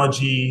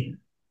technology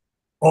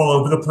all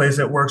over the place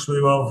that works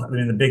really well.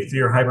 The big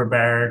three are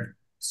hyperbaric,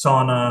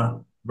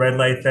 sauna, red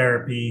light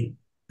therapy.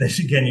 Then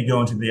again, you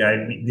go into the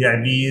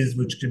IVs,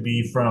 which could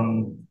be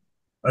from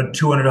a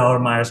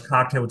 $200 Myers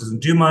cocktail, which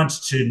doesn't do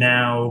much, to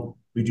now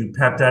we do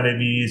peptide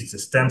IVs to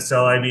stem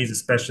cell IVs,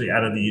 especially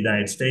out of the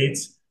United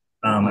States.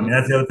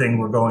 That's the other thing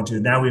we're going to.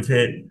 Now we've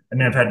hit,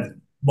 I've had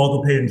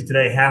multiple patients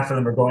today, half of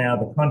them are going out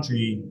of the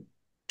country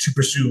to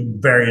pursue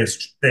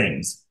various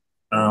things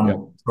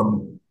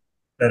from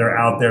that are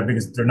out there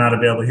because they're not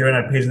available here. And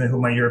I have patients who,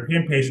 my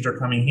European patients, are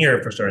coming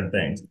here for certain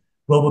things.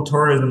 Global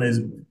tourism is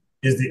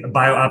is the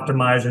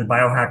Bioptimizer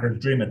biohacker's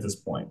dream at this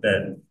point.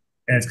 And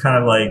it's kind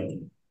of like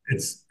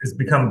it's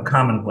become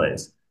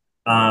commonplace.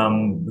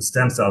 The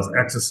stem cells,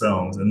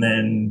 exosomes, and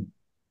then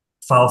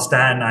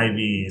follistatin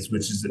IVs,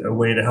 which is a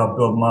way to help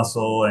build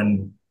muscle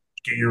and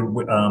get your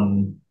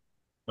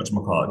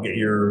whatchamacallit, get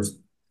your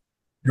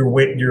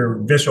weight, your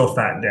visceral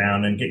fat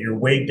down and get your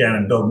weight down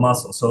and build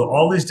muscle. So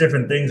all these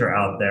different things are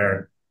out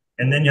there.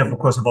 And then you have, of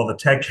course, of all the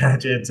tech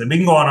gadgets, and we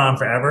can go on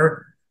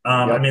forever.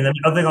 I Yep. mean, the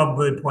other thing I'll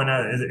really point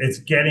out is it's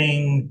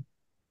getting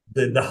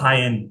the high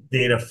end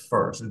data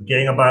first. It's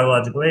getting a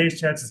biological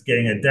age test. It's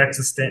getting a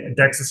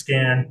DEXA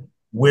scan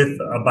with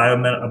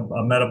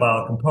a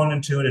metabolic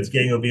component to it. It's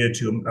getting a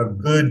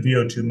good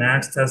VO2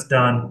 max test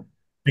done,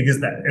 because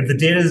that if the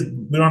data is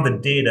we don't have the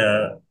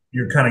data,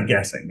 you're kind of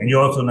guessing, and you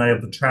also not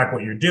able to track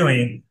what you're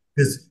doing,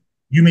 because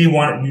you may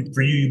want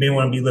you may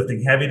want to be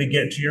lifting heavy to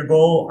get to your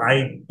goal.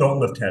 I don't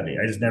lift heavy.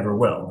 I just never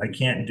will. I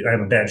can't do. I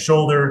have a bad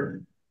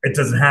shoulder. It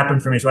doesn't happen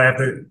for me, so I have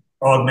to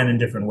augment in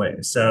different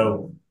ways.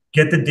 So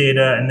get the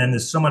data, and then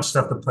there's so much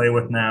stuff to play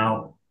with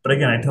now. But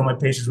again, I tell my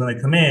patients when they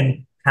come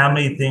in, how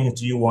many things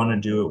do you want to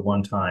do at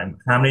one time?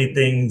 How many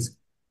things,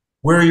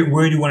 where do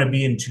you want to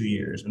be in 2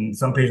 years? And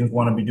some patients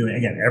want to be doing,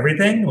 again,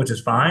 everything, which is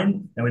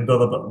fine. And we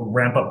build up a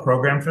ramp up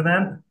program for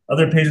them.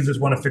 Other patients just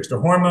want to fix their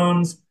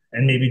hormones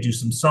and maybe do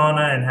some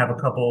sauna and have a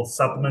couple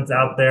supplements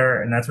out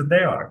there. And that's what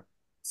they are.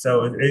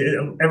 So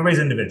everybody's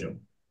individual.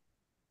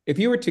 If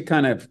you were to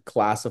kind of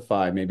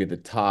classify maybe the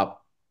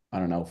top, I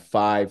don't know,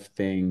 5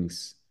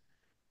 things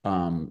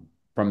from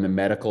the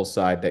medical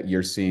side that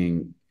you're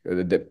seeing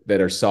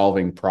that are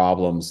solving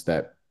problems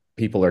that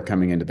people are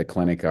coming into the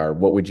clinic are,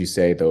 what would you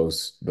say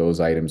those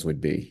items would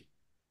be?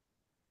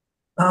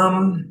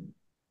 In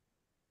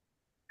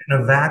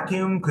a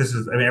vacuum,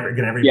 because I mean,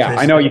 every Yeah, I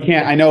place. know you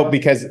can't. I know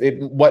because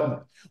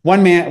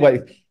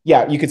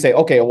yeah, you could say,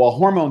 okay, well,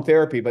 hormone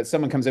therapy, but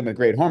someone comes in with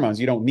great hormones,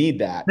 you don't need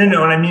that. No,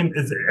 what I mean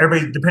is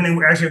everybody,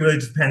 depending, actually, it really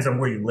just depends on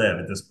where you live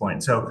at this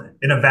point. So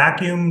in a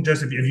vacuum,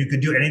 just if you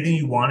could do anything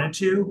you wanted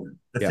to,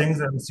 the Yeah. things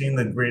that I'm seeing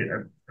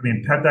I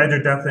mean, peptides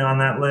are definitely on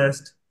that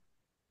list.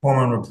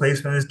 Hormone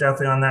replacement is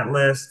definitely on that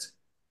list.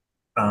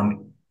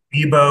 Um,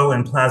 EBO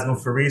and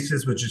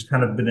plasmapheresis, which has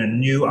kind of been a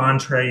new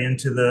entree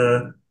into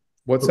the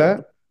What's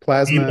that?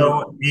 Plasma.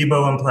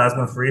 EBO and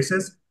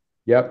plasmapheresis.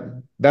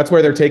 Yep. That's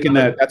where they're taking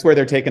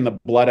the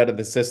blood out of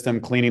the system,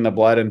 cleaning the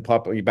blood and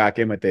popping you back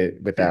in with that,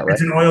 right?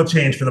 It's an oil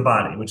change for the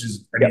body, which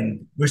is, I Yep.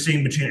 mean, we're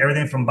seeing between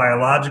everything from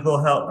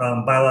biological health,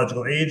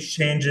 biological age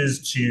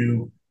changes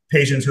to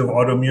patients who have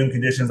autoimmune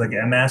conditions like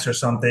MS or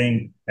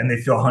something, and they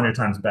feel 100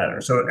 times better.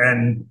 So,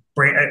 and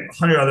bring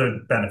 100 other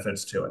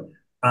benefits to it.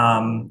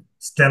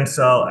 Stem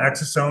cell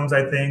exosomes,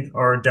 I think,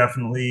 are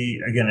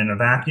definitely, again, in a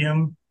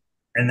vacuum.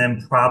 And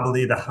then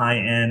probably the high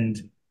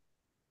end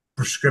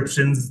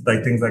prescriptions,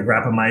 like things like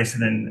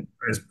rapamycin,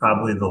 is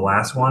probably the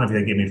last one if you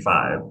had to give me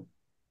 5.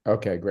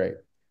 Okay, great.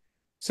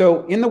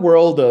 So in the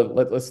world of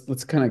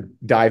let's kind of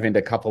dive into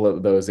a couple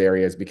of those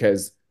areas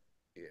because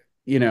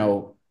you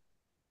know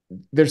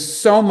there's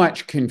so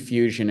much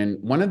confusion,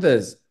 and one of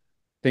the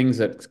things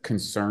that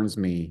concerns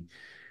me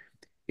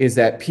is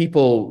that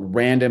people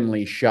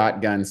randomly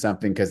shotgun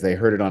something because they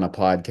heard it on a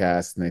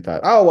podcast and they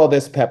thought, oh well,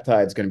 this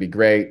peptide is going to be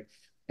great.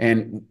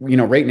 And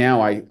right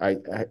now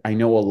I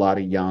know a lot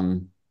of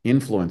young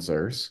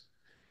influencers,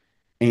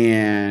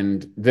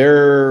 and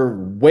they're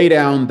way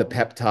down the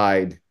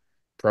peptide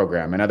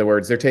program. In other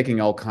words, they're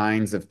taking all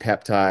kinds of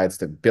peptides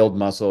to build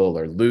muscle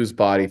or lose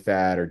body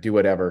fat or do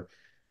whatever.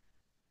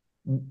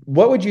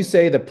 What would you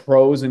say the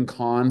pros and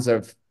cons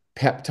of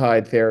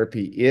peptide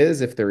therapy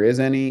is, if there is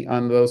any,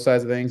 on those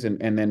sides of things?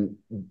 And then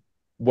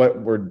what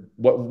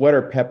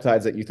are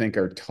peptides that you think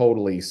are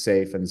totally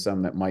safe and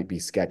some that might be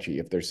sketchy?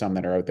 If there's some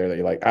that are out there that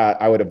you're like,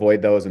 I would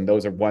avoid those, and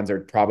those are ones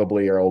that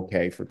probably are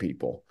okay for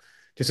people,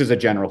 just as a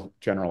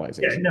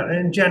generalization. Yeah, no,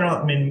 in general,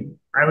 I mean,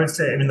 I would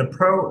say, I mean, the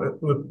pro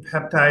with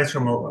peptides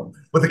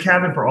with the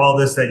caveat for all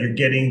this, that you're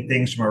getting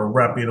things from a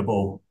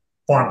reputable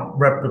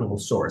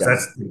source. Yeah.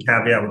 That's the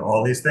caveat with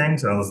all these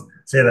things. I'll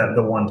say that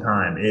the one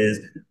time is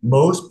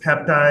most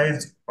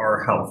peptides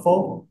are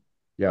helpful.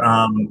 Yeah.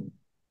 I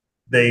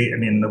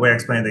mean, the way I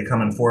explained it, they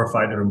come in 4 or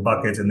 5 different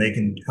buckets and they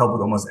can help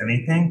with almost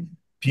anything.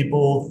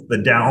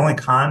 Only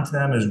con to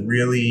them is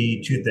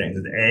really 2 things.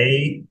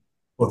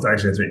 Well,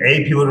 actually,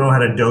 people don't know how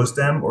to dose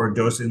them, or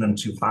dosing them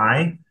too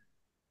high.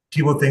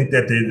 People think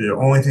that they're the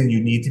only thing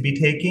you need to be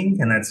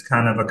taking, and that's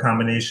kind of a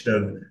combination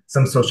of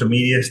some social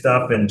media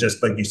stuff and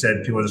just like you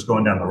said, people are just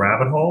going down the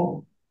rabbit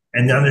hole,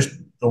 and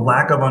the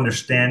lack of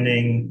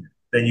understanding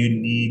that you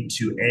need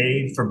to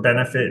for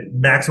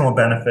maximal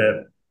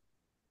benefit.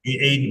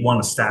 You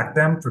want to stack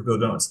them. For people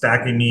who don't,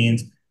 stacking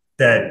means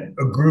that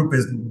a group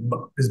is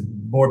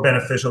more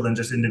beneficial than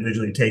just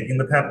individually taking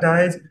the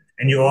peptides,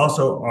 and you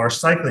also are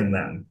cycling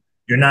them.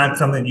 You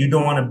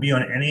don't want to be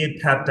on any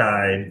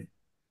peptide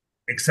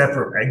except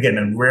for, again,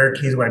 in rare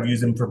cases where I've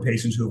used them for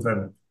patients who've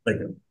had like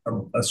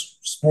a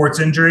sports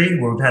injury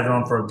where we've had them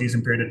on for a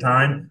decent period of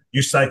time.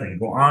 You're cycling. You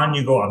go on,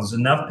 you go off. There's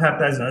enough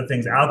peptides and other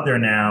things out there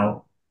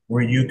now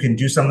where you can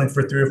do something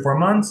for 3 or 4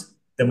 months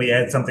then we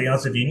add something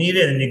else if you need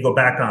it, and you go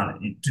back on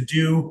it. To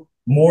do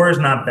more is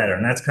not better,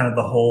 and that's kind of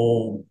the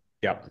whole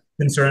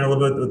concern a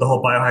little bit with the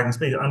whole biohacking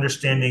space.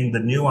 Understanding the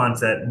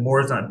nuance that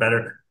more is not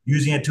better,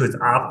 using it to its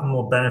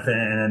optimal benefit,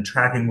 and then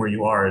tracking where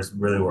you are is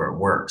really where it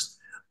works.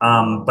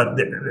 I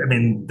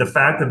mean, the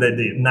fact that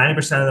the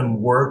 90% of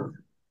them work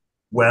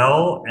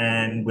well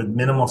and with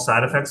minimal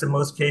side effects in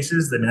most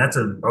cases, I mean, that's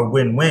a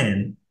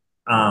win-win.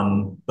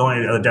 The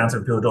only other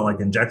downside, people don't like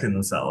injecting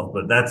themselves,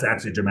 but that's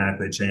actually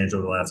dramatically changed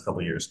over the last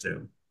couple of years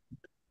too.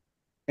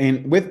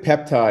 And with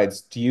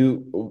peptides, do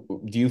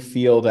you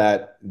feel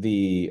that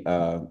the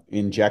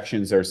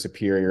injections are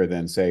superior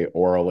than, say,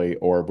 orally,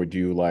 or would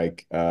you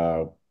like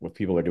what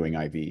people are doing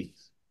IV?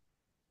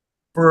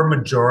 For a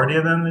majority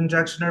of them,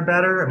 injection are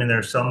better. I mean,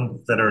 there's some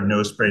that are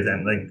nose sprays,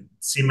 and like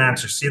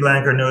C-Max or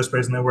C-Lank are nose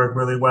sprays, and they work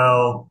really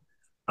well.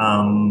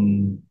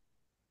 Um,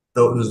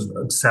 those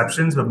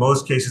exceptions, but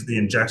most cases the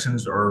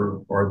injections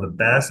are the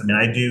best. I mean,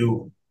 I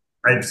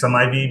have some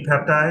IV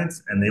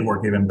peptides, and they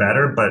work even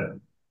better, but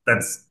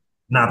that's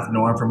not the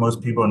norm for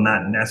most people, and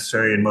not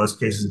necessary in most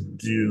cases to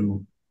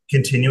do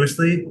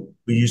continuously.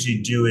 We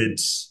usually do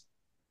it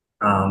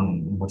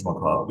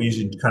whatchamacallit, we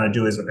usually kind of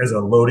do as a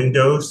loading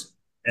dose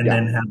and Yeah.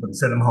 then have them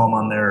send them home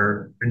on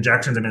their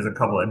injections. I mean, there's a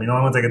couple. I mean, the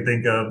only ones I can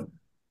think of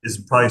is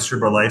probably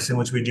cerebrolysine,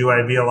 which we do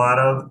IV a lot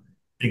of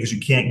because you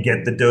can't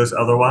get the dose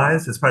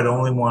otherwise. It's probably the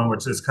only one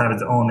which is kind of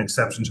its own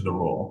exception to the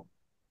rule.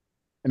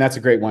 And that's a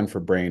great one for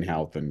brain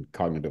health and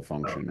cognitive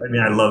function. I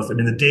mean, I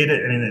mean, the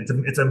data, I mean,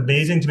 it's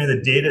amazing to me.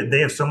 The data, they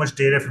have so much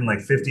data from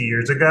like 50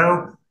 years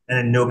ago and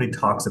then nobody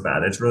talks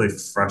about it. It's really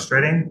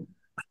frustrating,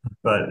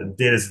 but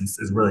data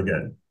is really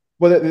good.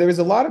 Well, there was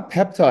a lot of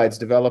peptides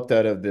developed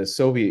out of the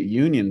Soviet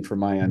Union, from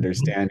my Mhm.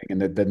 understanding, and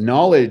the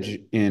knowledge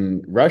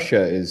in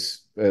Russia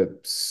is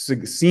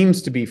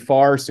seems to be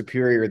far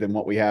superior than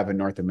what we have in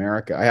North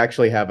America. I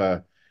actually have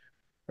a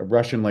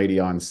Russian lady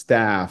on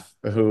staff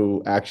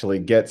who actually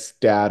gets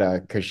data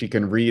because she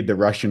can read the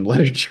Russian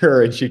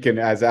literature and she can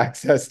has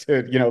access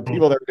to,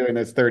 people that were doing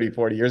this 30,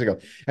 40 years ago,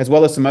 as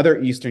well as some other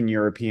Eastern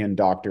European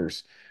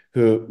doctors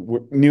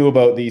who knew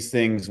about these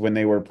things when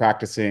they were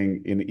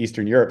practicing in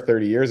Eastern Europe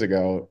 30 years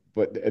ago,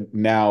 but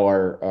now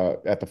are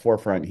at the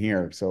forefront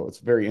here. So it's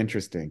very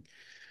interesting.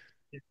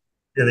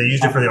 Yeah, they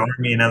used it for the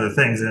army and other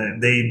things,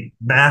 and they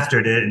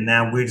mastered it, and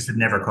now we just have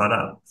never caught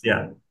up.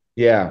 Yeah.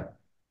 Yeah.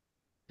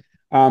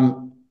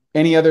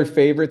 Any other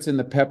favorites in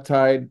the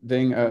peptide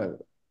thing I mean,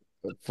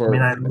 for,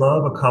 I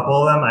love a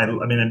couple of them. I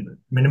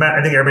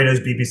think everybody knows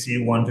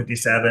BPC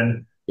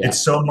 157. yeah, It's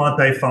so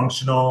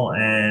multifunctional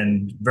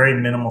and very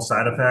minimal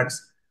side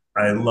effects.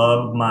 I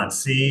love Mot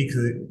C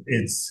because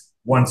it's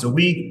once a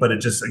week, but it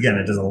just again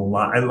it does a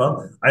lot. I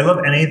love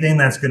anything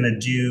that's going to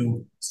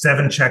do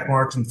 7 check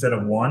marks instead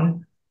of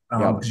one.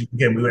 yeah. Because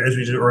again, as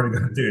we just already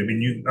gone through, I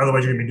mean,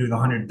 otherwise you're going to be doing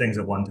 100 things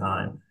at one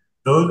time.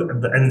 Those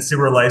and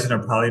Cyberlysin are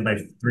probably my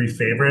 3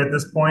 favorite at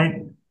this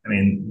point. I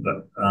mean,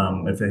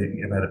 if I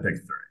had to pick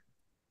 3.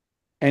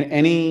 And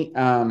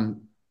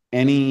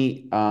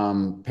any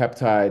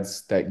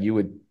peptides that you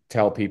would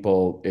tell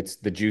people it's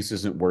the juice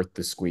isn't worth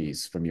the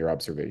squeeze from your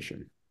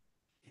observation?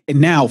 And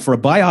now for a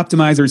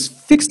Bioptimizer's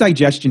fixed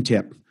digestion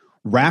tip,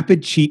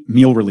 rapid cheat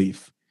meal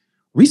relief.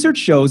 Research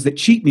shows that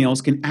cheat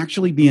meals can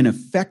actually be an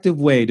effective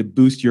way to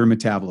boost your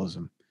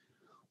metabolism.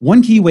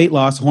 One key weight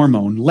loss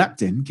hormone,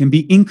 leptin, can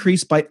be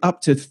increased by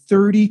up to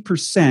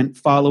 30%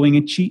 following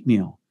a cheat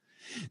meal.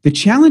 The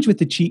challenge with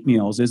the cheat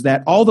meals is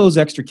that all those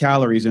extra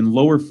calories and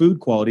lower food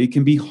quality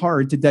can be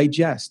hard to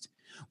digest,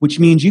 which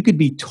means you could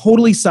be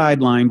totally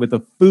sidelined with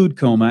a food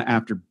coma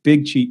after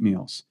big cheat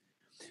meals.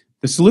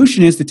 The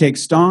solution is to take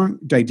strong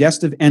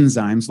digestive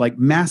enzymes like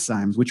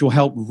masszymes, which will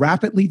help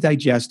rapidly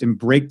digest and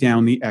break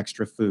down the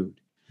extra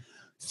food.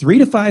 3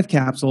 to 5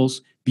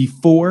 capsules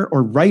before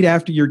or right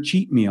after your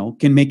cheat meal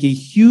can make a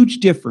huge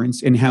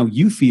difference in how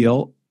you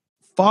feel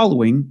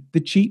following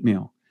the cheat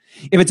meal.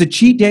 If it's a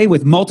cheat day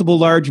with multiple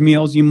large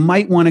meals, you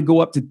might want to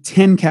go up to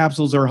 10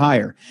 capsules or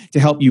higher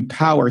to help you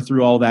power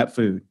through all that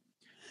food.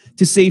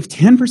 To save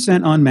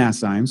 10% on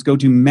masszymes, go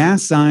to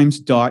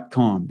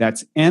masszymes.com.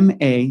 That's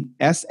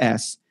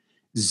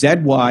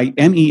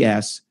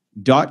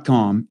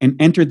MASSZYMES.com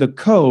and enter the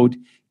code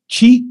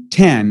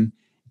CHEAT10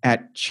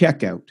 at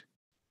checkout.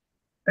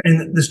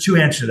 And there's 2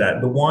 answers to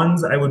that. The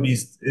ones I would be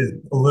is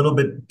a little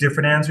bit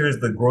different answer is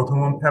the growth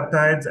hormone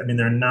peptides. I mean,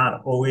 they're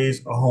not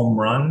always a home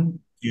run.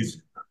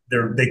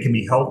 They can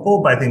be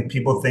helpful, but I think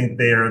people think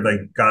they are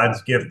like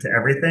God's gift to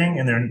everything,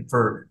 and they're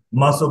for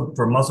muscle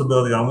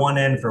building on one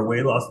end, for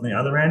weight loss on the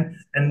other end,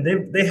 and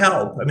they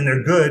help. I mean,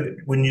 they're good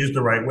when used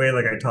the right way,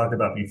 like I talked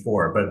about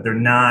before, but they're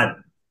not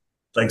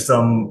like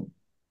some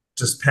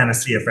just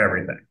panacea for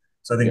everything.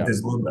 So I think Yeah.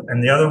 there's a little bit.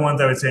 And the other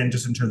ones I would say, and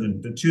just in terms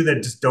of the 2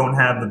 that just don't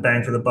have the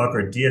bang for the buck,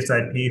 are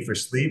DSIP for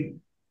sleep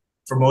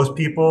for most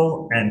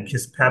people, and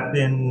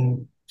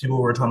kisspeptin.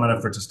 People were talking about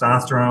it for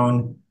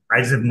testosterone. I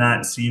just have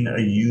not seen a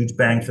huge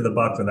bang for the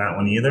buck for that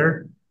one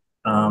either.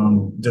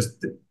 But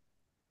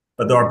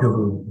there are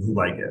people who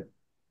like it.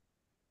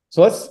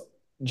 So let's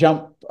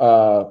jump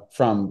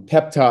from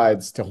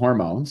peptides to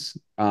hormones.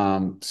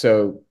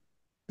 So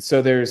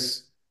So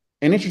there's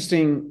an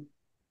interesting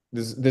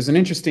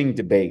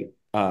debate,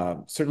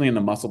 certainly in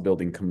the muscle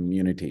building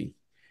community,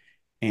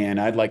 and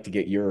I'd like to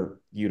get you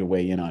to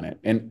weigh in on it.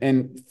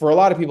 And for a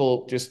lot of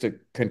people, just to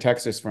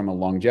context this from a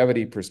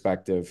longevity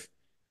perspective,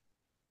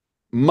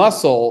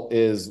 muscle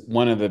is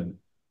one of the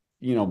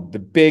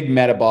big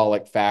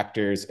metabolic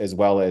factors as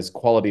well as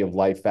quality of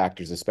life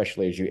factors,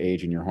 especially as you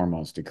age and your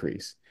hormones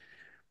decrease.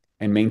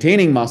 And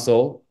maintaining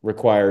muscle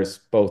requires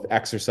both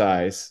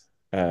exercise,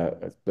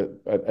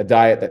 a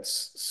diet that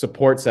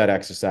supports that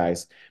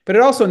exercise, but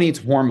it also needs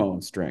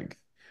hormone strength.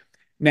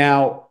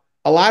 Now,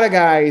 a lot of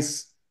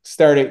guys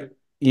started,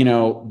 they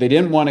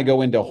didn't want to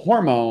go into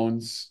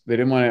hormones. They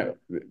didn't want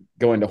to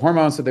go into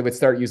hormones, so they would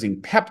start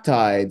using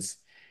peptides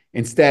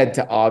instead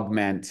to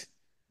augment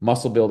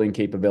muscle building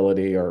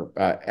capability or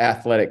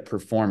athletic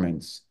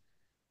performance.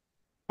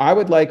 I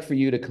would like for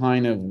you to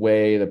kind of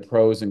weigh the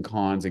pros and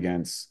cons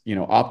against,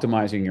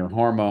 optimizing your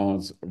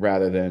hormones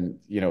rather than,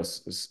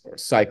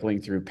 cycling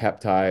through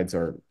peptides,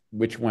 or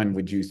which one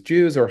would you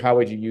choose, or how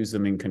would you use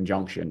them in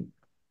conjunction?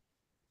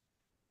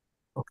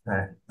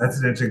 Okay, that's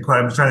an interesting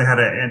question. I'm trying to how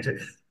to answer.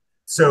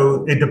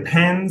 So it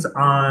depends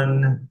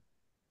on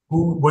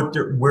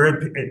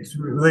it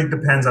really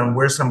depends on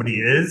where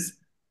somebody is,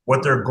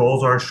 what their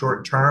goals are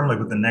short term, like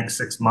with the next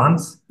 6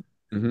 months.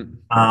 Mm-hmm.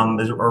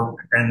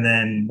 And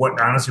then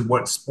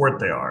what sport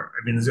they are.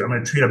 I mean, I'm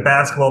going to treat a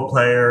basketball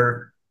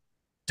player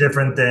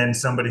different than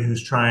somebody who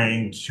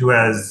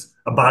has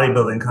a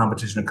bodybuilding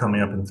competition coming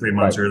up in 3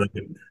 months, Right. or like,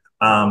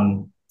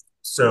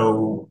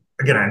 so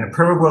again, in a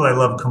perfect world, I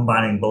love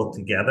combining both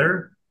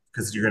together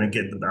because you're going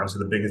to get obviously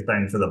the biggest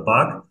bang for the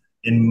buck.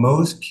 In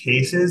most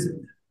cases,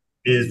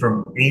 is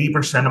from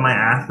 80% of my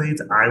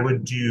athletes, I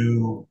would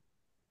do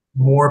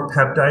more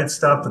peptide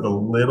stuff with a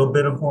little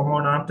bit of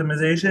hormone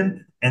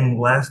optimization,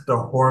 unless the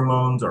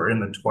hormones are in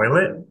the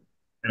toilet.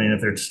 I mean,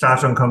 if their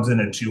testosterone comes in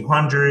at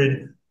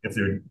 200, if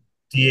their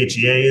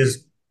DHEA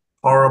is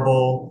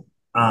horrible,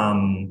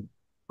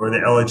 or the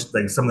LH,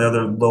 like some of the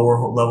other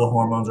lower level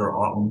hormones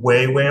are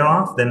way, way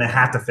off, then they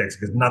have to fix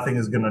it because nothing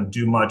is going to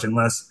do much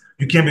unless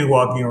you can't be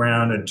walking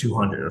around at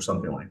 200 or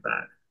something like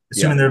that.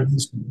 Yeah. Assuming they're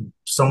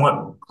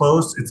somewhat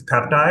close, it's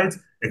peptides,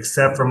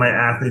 except for my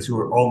athletes who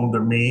are all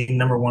their main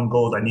number one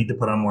goal is I need to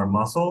put on more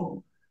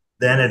muscle.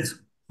 Then it's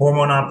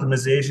hormone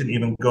optimization,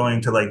 even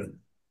going to like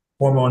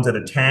hormones at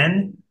a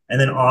 10,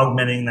 and then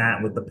augmenting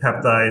that with the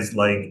peptides,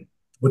 like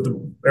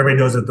everybody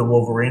knows that the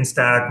Wolverine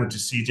stack, which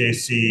is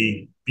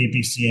CJC,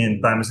 BPC,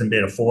 and thymosin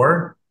beta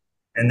 4,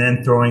 and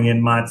then throwing in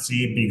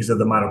MOTS-c because of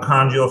the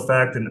mitochondrial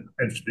effect, and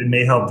it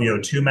may help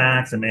VO2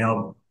 max, it may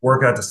help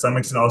work out to some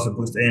extent, also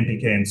boost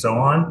AMPK and so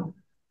on,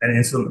 and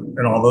insulin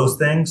and all those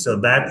things. So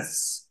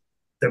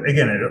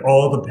again, it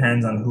all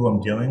depends on who I'm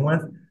dealing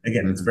with.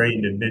 Again, it's very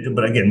individual,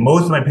 but again,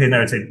 most of my patients, I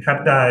would say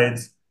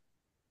peptides,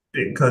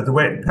 because the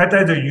way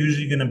peptides are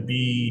usually going to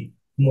be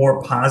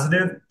more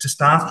positive.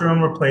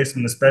 Testosterone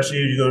replacement,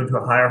 especially as you go to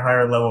a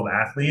higher level of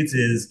athletes,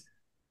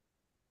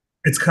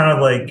 it's kind of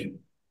like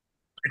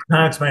it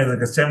kind of explains like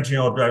a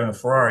 17-year-old driving a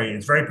Ferrari.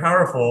 It's very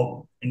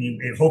powerful,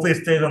 and hopefully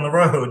it stays on the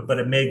road, but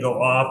it may go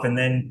off, and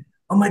then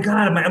oh my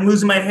god, I'm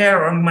losing my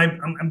hair, or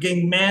I'm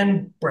getting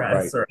man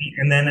breaths, Right.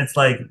 and then it's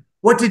like,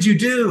 what did you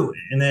do?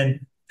 And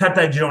then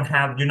peptides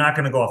you're not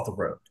going to go off the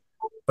road,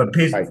 but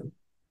Right.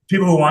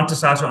 people who want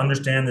testosterone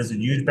understand there's a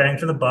huge bang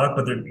for the buck,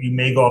 but you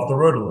may go off the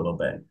road a little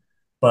bit.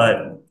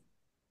 But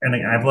and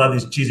I have a lot of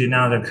these cheesy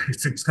now that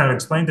kind of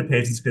explain to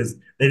patients because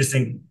they just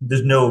think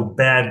there's no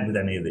bad with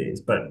any of these.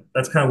 But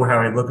that's kind of how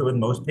I look at it with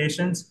most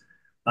patients.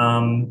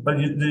 But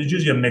there's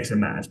usually a mix and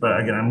match.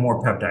 But again, I'm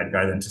more peptide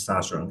guy than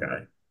testosterone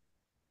guy.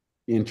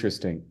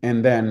 Interesting.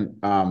 And then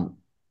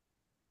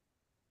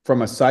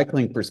from a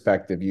cycling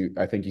perspective,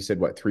 I think you said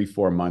what,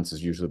 3-4 months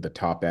is usually the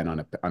top end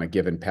on a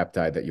given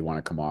peptide that you want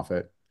to come off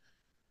it.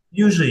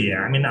 Usually,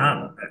 yeah. I mean,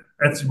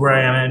 that's where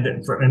I am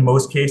in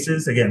most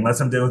cases. Again, unless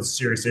I'm dealing with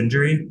serious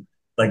injury,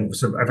 like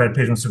so I've had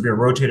patients with severe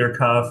rotator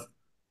cuff,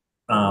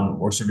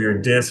 or severe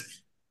disc,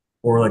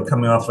 or like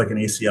coming off like an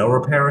ACL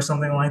repair or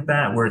something like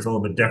that, where it's a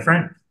little bit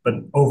different. But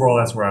overall,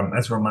 that's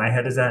where my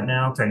head is at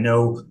now, because I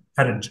know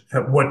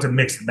what to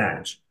mix and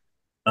match.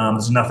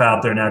 There's enough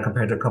out there now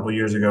compared to a couple of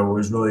years ago, where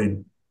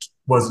it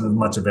wasn't as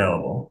much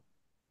available.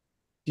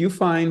 Do you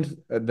find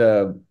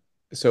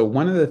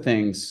one of the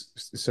things,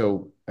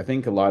 so I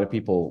think a lot of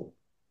people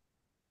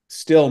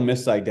still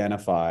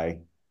misidentify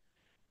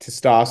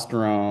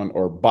testosterone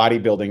or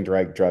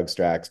bodybuilding drug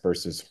stacks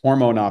versus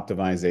hormone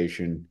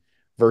optimization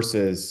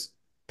versus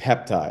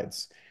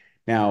peptides.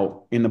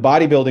 Now, in the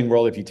bodybuilding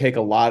world, if you take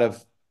a lot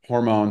of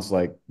hormones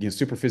like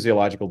super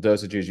physiological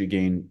dosages, you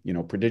gain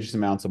prodigious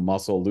amounts of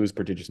muscle, lose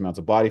prodigious amounts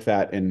of body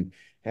fat, and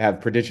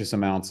have prodigious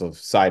amounts of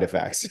side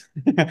effects.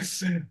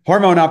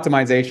 Hormone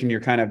optimization,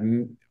 you're kind of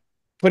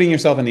putting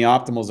yourself in the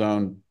optimal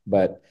zone,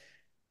 but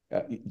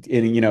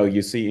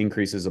you see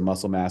increases of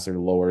muscle mass or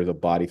lower the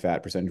body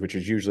fat percentage, which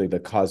is usually the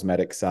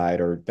cosmetic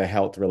side or the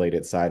health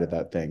related side of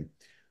that thing.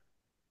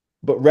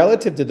 But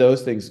relative to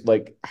those things,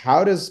 like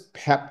how does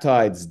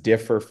peptides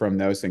differ from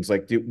those things?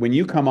 Like when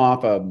you come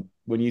off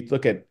when you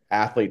look at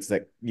athletes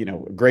that,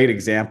 a great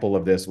example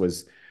of this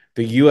was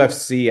the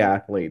UFC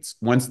athletes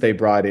once they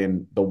brought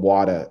in the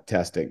WADA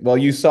testing. Well,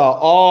 you saw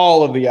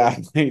all of the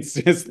athletes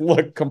just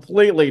look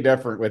completely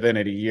different within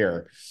a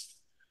year.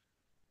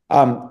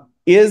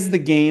 Is the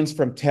gains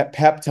from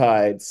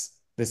peptides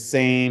the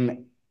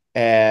same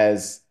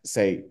as,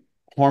 say,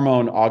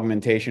 hormone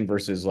augmentation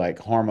versus like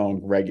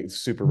hormone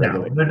super No,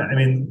 regulation? I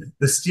mean,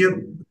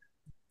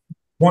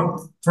 one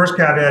first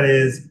caveat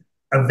is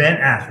event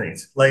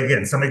athletes. Like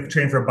again, somebody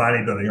trained for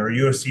bodybuilding or a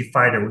UFC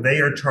fighter, where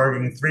they are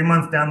charging 3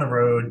 months down the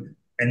road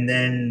and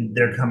then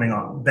they're coming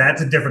on.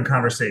 That's a different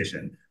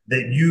conversation.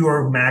 That you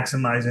are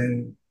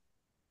maximizing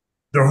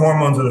their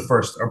hormones are the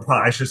first, or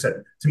probably I should say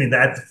to me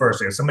that's the first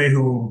thing. Somebody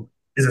who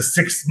is a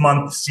 6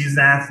 month season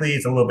athlete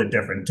is a little bit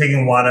different.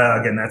 Taking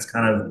WADA again, that's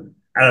kind of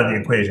out of the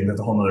equation. That's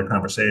a whole other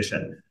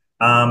conversation.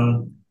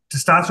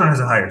 Testosterone has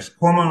a higher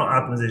hormonal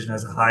optimization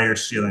has a higher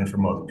ceiling for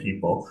most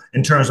people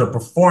in terms of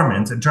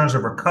performance. In terms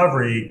of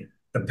recovery,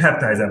 the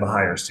peptides have a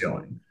higher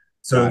ceiling.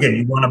 So again,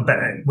 you want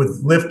to with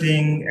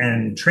lifting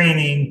and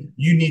training,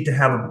 you need to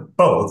have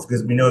both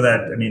because we know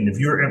that. I mean, if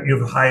you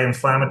have high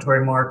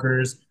inflammatory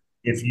markers,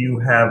 if you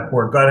have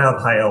poor gut health,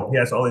 high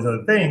LPS, all these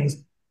other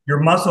things,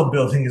 your muscle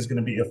building is going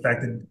to be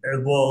affected as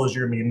well as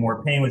you're going to be in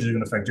more pain, which is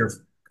going to affect your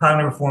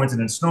cognitive performance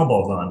and then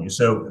snowballs on you.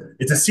 So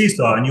it's a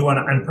seesaw, and you want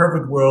to, in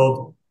perfect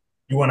world,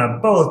 you want to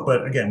have both.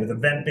 But again, with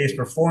event-based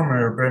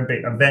performer or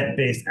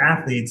event-based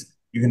athletes,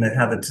 you're going to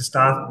have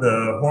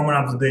the hormone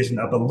optimization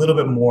up a little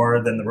bit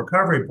more than the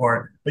recovery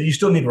part, but you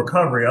still need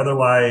recovery.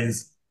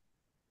 Otherwise,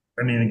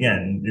 I mean,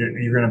 again,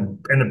 you're going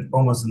to end up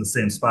almost in the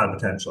same spot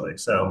potentially.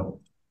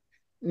 So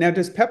Now,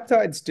 does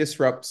peptides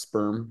disrupt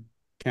sperm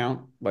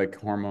count like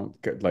hormone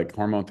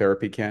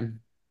therapy can?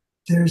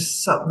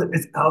 there's some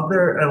it's out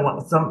there.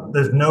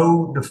 There's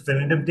no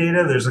definitive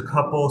data. There's a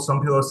couple. Some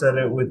people have said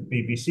it with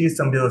BBC.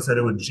 Some people have said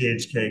it with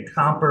GHK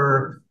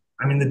copper.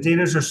 I mean, the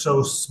data are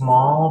so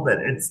small that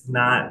it's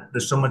not.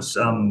 There's so much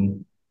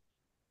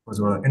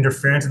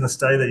interference in the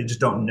study that you just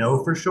don't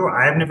know for sure.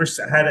 I've never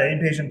had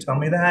any patient tell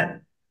me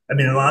that. I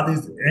mean, a lot of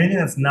these anything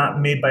that's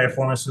not made by a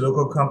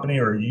pharmaceutical company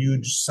or a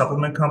huge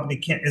supplement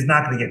company is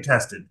not going to get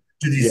tested.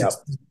 Do these? Yeah.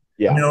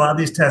 I mean, Yeah. a lot of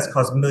these tests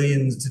cost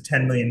millions to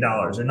 $10 million.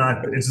 They're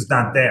not. It's just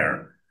not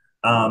there.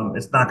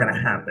 It's not going to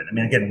happen. I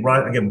mean, again,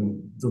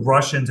 the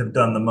Russians have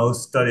done the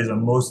most studies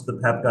on most of the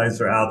peptides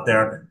that are out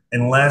there.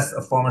 Unless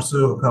a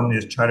pharmaceutical company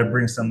is trying to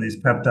bring some of these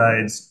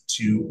peptides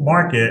to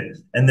market,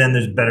 and then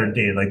there's better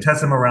data. Like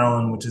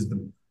tesamorelin, which is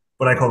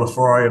what I call the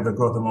Ferrari of the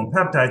growth hormone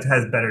peptides,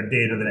 has better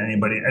data than any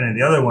of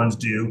the other ones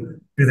do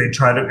because they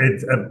try to.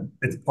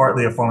 It's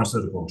partly a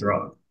pharmaceutical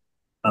drug.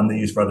 They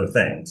use for other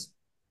things,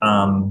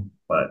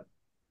 but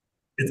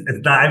it's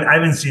not. I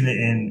haven't seen it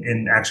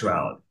in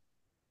actuality.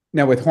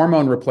 Now, with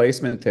hormone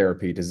replacement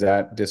therapy, does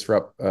that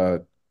disrupt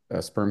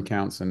sperm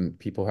counts and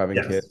people having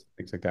Yes. kids,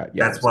 things like that?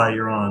 That's Yes. why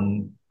you're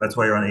on. That's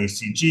why you're on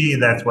HCG.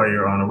 That's why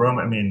you're on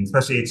aroma. I mean,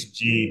 especially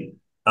HCG.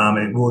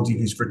 It will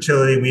decrease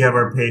fertility. We have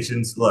our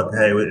patients look.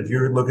 Hey, if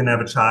you're looking to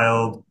have a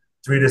child,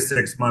 3 to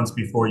 6 months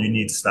before you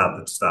need to stop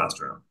the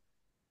testosterone.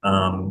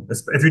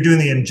 If you're doing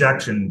the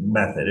injection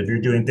method, if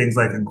you're doing things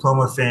like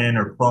clomiphene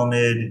or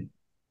clomid,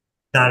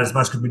 not as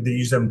much because we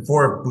use them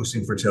for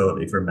boosting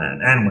fertility for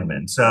men and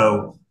women.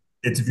 So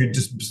it's if you're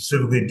just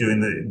specifically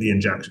doing the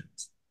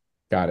injections.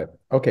 Got it.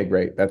 Okay,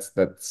 great.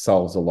 That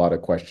solves a lot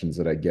of questions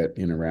that I get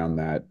in around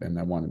that.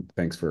 And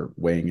thanks for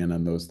weighing in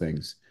on those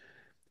things.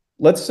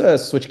 Let's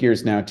switch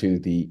gears now to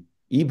the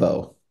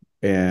Evo.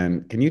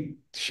 And can you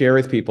share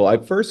with people? I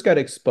first got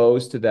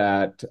exposed to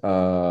that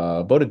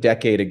about a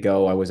decade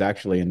ago. I was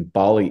actually in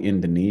Bali,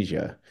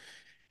 Indonesia,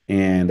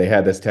 and they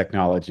had this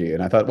technology.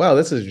 And I thought, wow,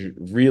 this is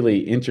really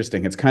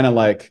interesting. It's kind of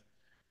like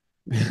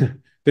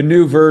the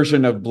new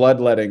version of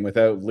bloodletting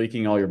without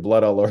leaking all your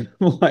blood all over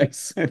the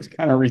place. It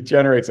kind of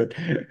regenerates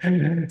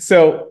it.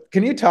 So,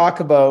 can you talk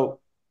about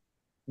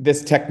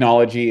this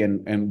technology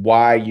and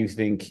why you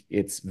think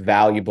it's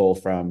valuable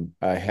from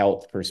a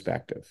health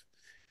perspective?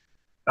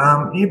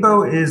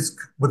 EBO is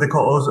what they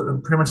call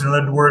ozone, pretty much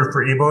another word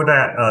for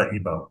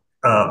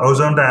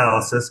ozone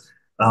dialysis.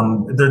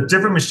 There are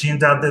different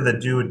machines out there that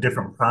do a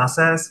different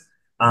process.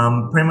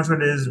 Pretty much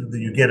what it is,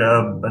 you get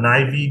an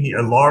IV,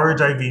 a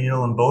large IV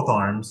needle in both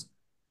arms,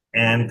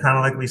 and kind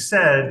of like we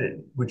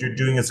said, what you're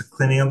doing is a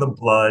cleaning of the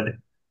blood.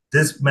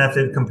 This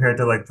method, compared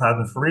to like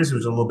plasmapheresis, which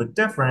is a little bit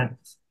different,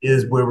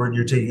 is where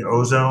you're taking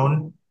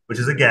ozone, which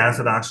is a gas,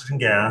 an oxygen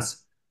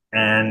gas,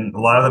 and a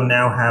lot of them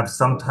now have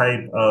some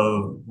type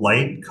of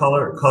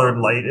colored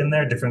light in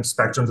there, different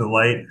spectrums of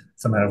light.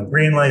 Some have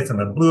green light, some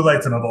have blue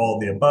light, some have all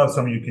of the above.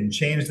 Some you can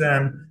change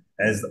them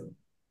as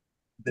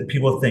that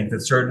people think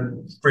that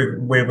certain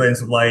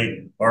wavelengths of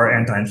light are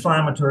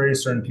anti-inflammatory.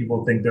 Certain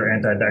people think they're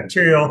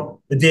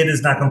antibacterial. The data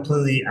is not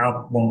completely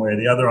out one way or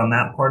the other on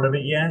that part of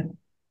it yet.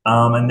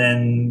 And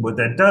then what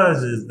that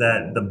does is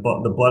that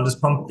the blood is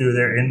pumped through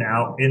there,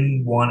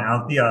 in one,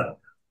 out the other,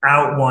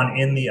 out one,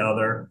 in the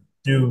other,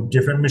 through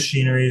different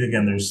machinery.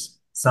 Again, there's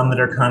some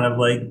that are kind of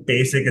like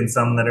basic and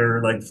some that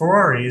are like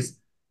Ferraris,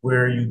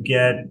 where you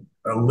get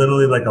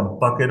literally like a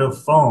bucket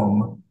of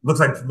foam. Looks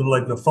like little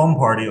like the foam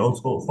party, old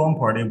school foam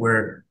party,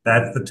 where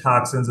that's the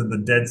toxins and the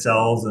dead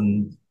cells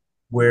and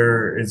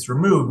where it's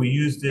removed. We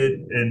used it,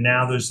 and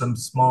now there's some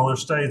smaller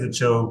studies that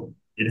show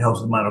it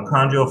helps with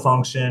mitochondrial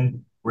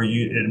function, where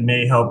it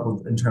may help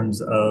with, in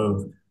terms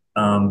of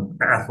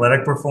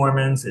athletic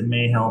performance. It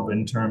may help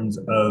in terms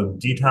of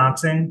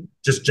detoxing,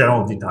 just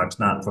general detox,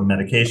 not from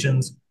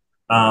medications.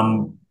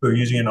 We're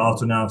using it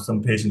also now for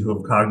some patients who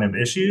have cognitive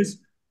issues.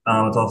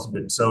 It's also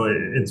been, so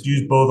it's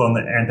used both on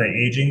the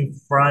anti-aging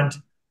front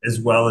as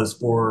well as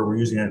we're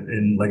using it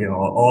in like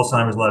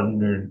Alzheimer's, a lot of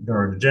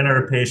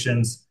neurodegenerative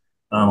patients,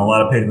 a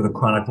lot of patients with a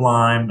chronic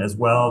Lyme as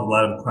well, a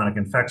lot of chronic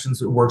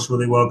infections. It works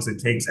really well because it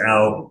takes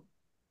out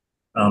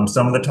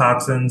some of the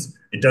toxins.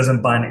 It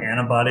doesn't bind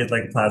antibodies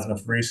like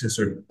plasmapheresis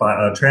or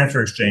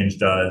transfer exchange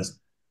does,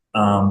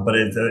 but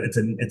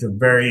it's a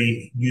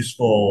very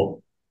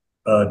useful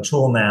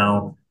tool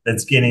now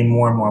that's gaining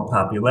more and more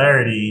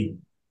popularity.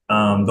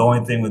 The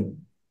only thing with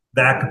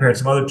that compared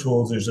to some other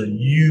tools, there's a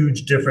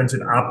huge difference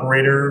in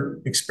operator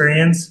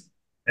experience.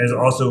 There's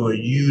also a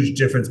huge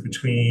difference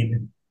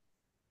between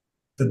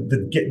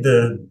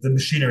the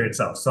machinery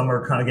itself. Some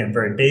are kind of, again,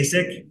 very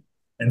basic,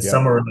 and Yeah.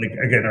 some are like,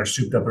 again, are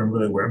souped up and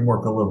really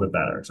work a little bit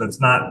better. So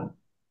it's not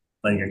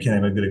like, I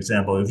can't have a good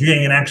example. If you're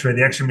getting an X-ray,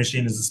 the X-ray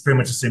machine is pretty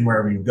much the same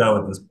wherever you go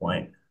at this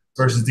point.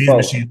 Versus these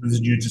machines, there's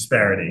a huge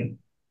disparity.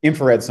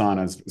 Infrared the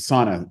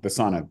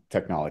sauna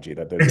technology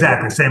that there's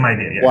exactly same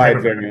idea. Yeah, wide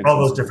variance. All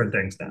those different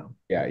things now.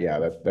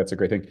 Yeah, that's a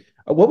great thing.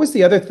 What was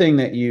the other thing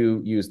that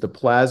you used? The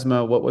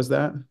plasma. What was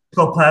that? It's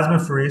called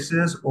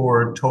plasmapheresis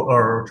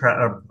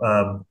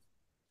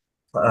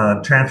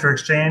transfer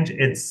exchange.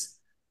 It's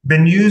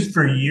been used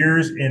for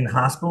years in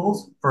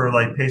hospitals for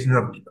like patients who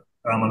have,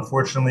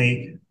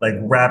 unfortunately, like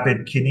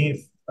rapid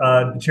kidney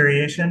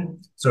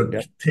deterioration. So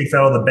it takes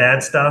out all the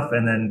bad stuff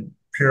and then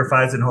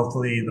purifies it, and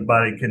hopefully the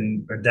body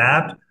can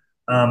adapt.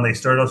 They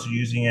started also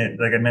using it,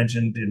 like I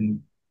mentioned,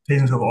 in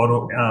patients who have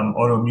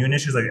autoimmune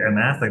issues like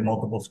MS, like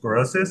multiple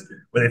sclerosis,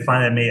 where they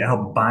find that it may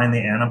help bind the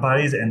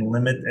antibodies and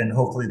limit and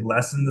hopefully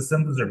lessen the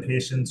symptoms, or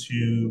patients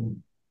who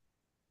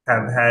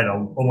have had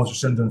almost their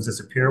symptoms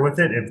disappear with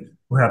it, if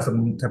who have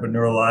some type of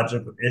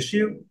neurological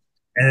issue.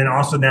 And then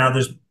also now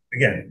there's,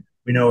 again,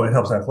 we know it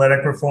helps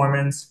athletic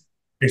performance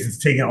because it's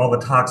taking all the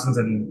toxins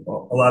and a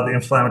lot of the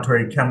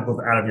inflammatory chemicals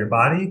out of your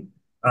body.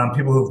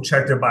 People who've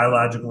checked their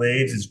biological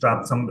age, it's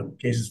dropped some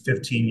cases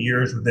 15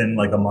 years within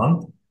like a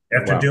month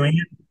after doing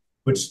it,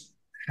 which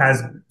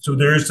so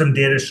there is some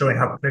data showing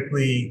how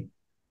quickly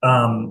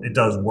it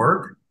does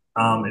work.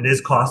 It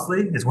is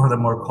costly. It's one of the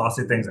more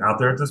costly things out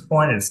there at this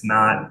point. It's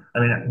not, I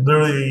mean,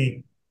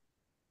 literally,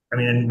 I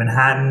mean, in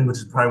Manhattan, which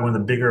is probably one of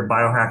the bigger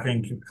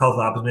biohacking health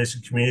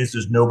optimization communities,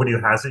 there's nobody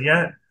who has it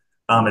yet.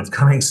 It's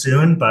coming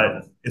soon,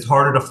 but it's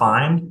harder to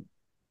find,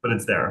 but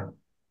it's there.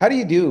 How do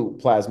you do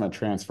plasma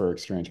transfer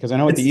exchange? Because I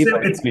know with the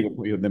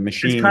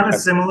machine, it's kind of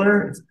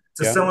similar. It's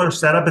a similar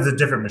setup. It's a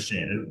different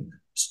machine.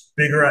 It's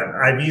bigger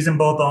IVs in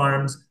both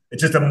arms.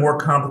 It's just a more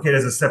complicated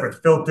as a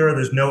separate filter.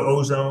 There's no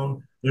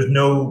ozone. In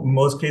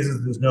most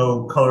cases, there's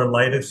no color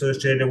light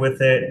associated with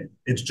it.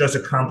 It's just a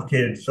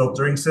complicated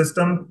filtering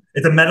system.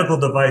 It's a medical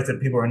device that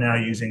people are now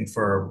using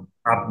for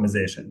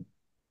optimization.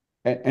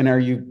 And are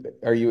you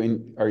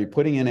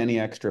putting in any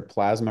extra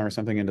plasma or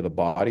something into the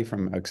body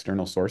from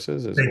external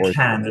sources? They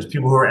can. There's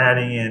people who are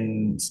adding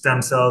in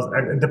stem cells.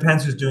 It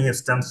depends who's doing a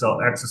stem cell,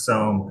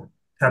 exosome,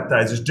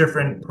 peptides. There's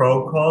different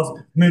protocols.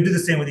 I mean, we do the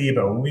same with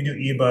EBO. When we do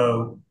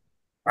EBO,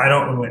 I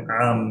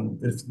don't.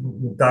 This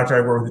doctor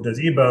I work with who does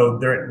EBO,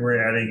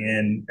 we're adding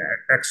in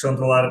exosomes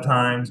a lot of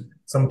times.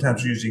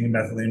 Sometimes we're using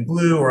methylene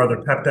blue or other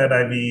peptide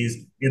IVs,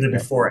 either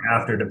before or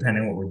after,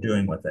 depending on what we're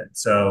doing with it.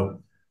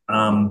 So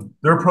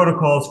there are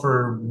protocols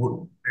for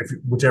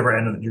whichever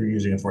end that you're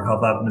using it for,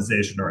 health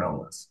optimization or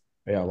illness.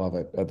 Yeah, I love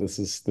it. This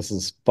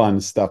is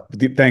fun stuff.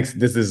 Thanks.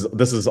 This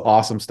is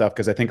awesome stuff,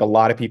 because I think a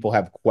lot of people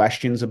have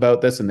questions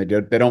about this and they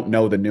don't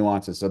know the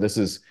nuances. So this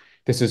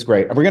is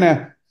great. We're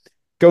gonna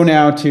go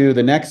now to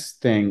the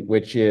next thing,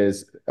 which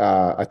is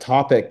a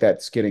topic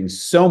that's getting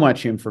so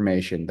much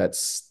information. That's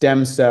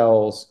stem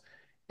cells,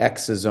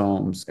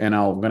 exosomes, and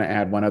I'm going to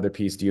add one other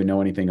piece. Do you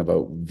know anything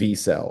about V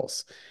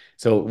cells?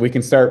 So we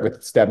can start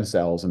with stem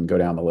cells and go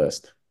down the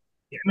list.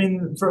 I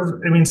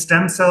mean,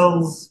 stem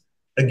cells,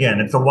 again,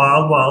 it's a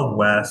wild, wild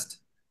west.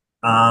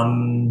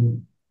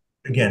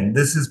 Again,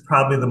 this is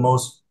probably the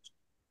most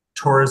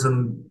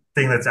tourism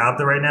thing that's out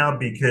there right now,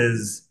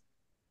 because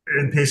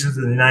in patients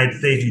in the United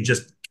States, you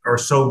just are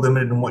so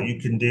limited in what you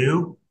can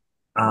do.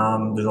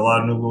 There's a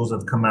lot of new rules that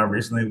have come out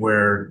recently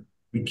where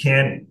we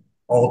can't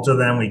alter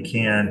them. You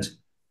can't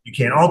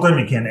alter them.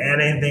 You can't add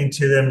anything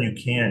to them. You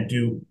can't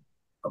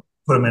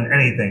put them in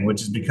anything,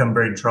 which has become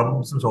very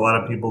troublesome. So a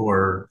lot of people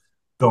are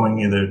going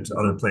either to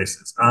other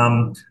places.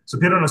 So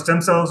people don't know,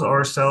 stem cells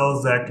are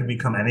cells that can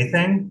become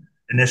anything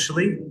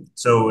initially.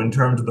 So in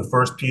terms of the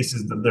first piece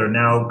is that there are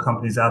now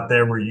companies out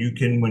there where you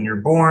can, when you're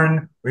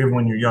born or even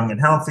when you're young and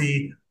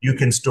healthy, you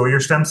can store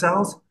your stem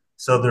cells.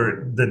 So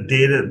the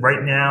data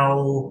right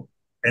now,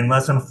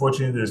 unless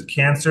unfortunately there's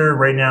cancer.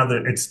 Right now,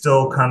 that it's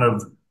still kind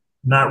of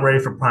not ready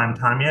for prime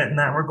time yet in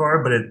that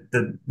regard, but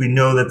we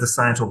know that the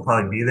science will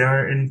probably be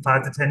there in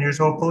 5 to 10 years,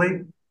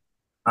 hopefully.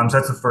 So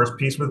that's the first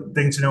piece with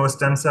things to know with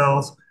stem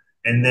cells.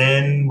 And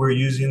then we're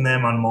using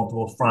them on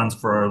multiple fronts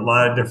for a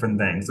lot of different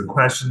things. The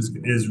question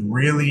is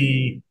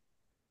really,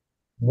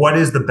 what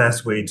is the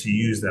best way to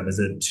use them? Is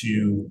it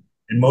to,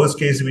 in most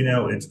cases, we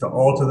know it's to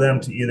alter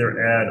them to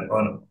either add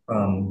on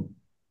an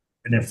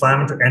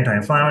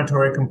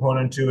anti-inflammatory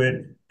component to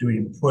it? Do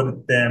we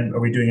put them, are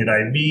we doing it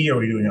IV? Are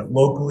we doing it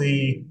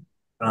locally?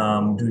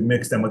 Do we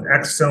mix them with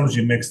exosomes?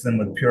 Do you mix them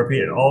with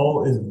PRP? It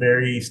all is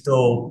very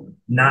still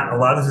not, a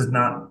lot of this is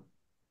not,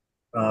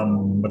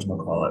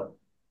 whatchamacallit?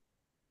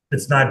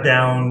 It's not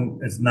down,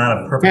 it's not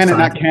a perfect science.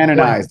 Not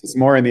canonized. It's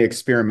more in the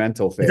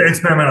experimental phase. It's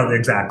experimental,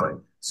 exactly.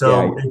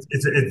 So Yeah.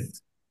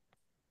 it's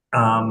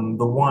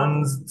the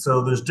ones,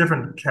 so there's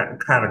different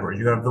categories.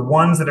 You have the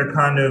ones that are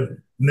kind of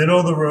middle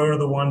of the road, are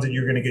the ones that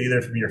you're going to get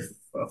either from your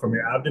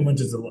abdomen,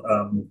 which is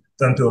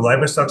done through a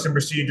liposuction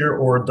procedure,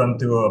 or done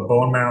through a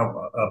bone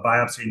marrow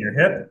biopsy in your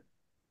hip.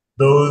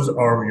 Those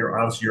are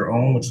obviously your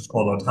own, which is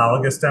called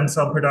autologous stem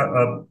cell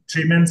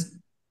treatments.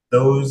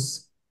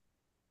 Those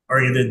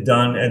are either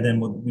done, and then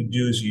what we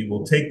do is you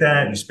will take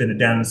that, you spin it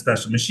down in a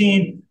special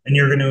machine, and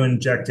you're going to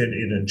inject it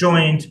in a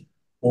joint,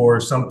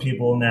 or some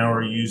people now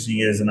are using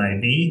it as an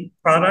IV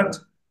product.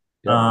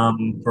 Yep.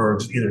 For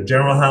either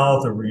general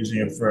health, or we're using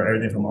it for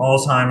everything from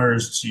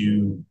Alzheimer's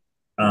to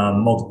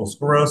multiple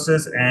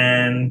sclerosis.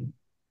 And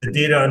the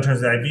data in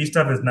terms of IV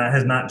stuff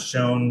has not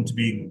shown to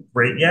be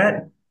great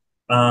yet.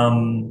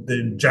 The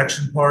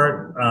injection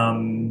part,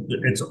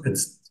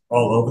 it's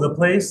all over the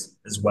place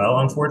as well.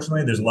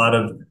 Unfortunately, there's a lot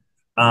of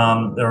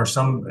there are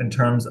some in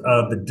terms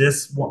of the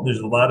disc. There's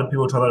a lot of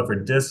people talk about it for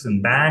discs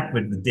and back,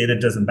 but the data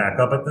doesn't back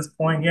up at this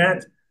point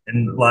yet.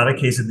 In a lot of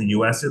cases, in the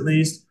U.S. at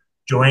least,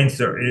 joints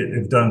are,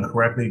 if done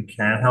correctly,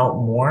 can help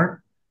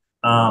more.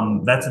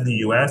 That's in the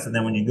U.S. And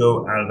then when you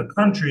go out of the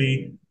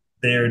country,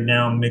 they're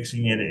now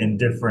mixing it in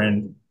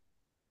different.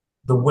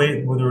 The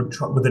way what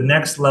the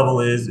next level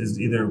is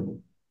either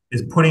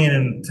putting it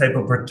in type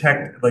of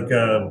like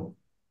a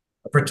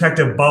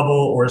protective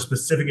bubble or a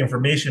specific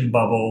information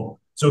bubble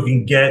so it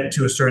can get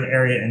to a certain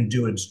area and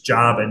do its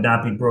job and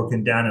not be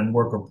broken down and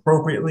work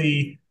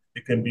appropriately.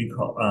 It can be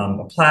called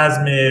a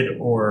plasmid,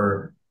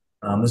 or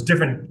there's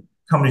different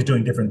companies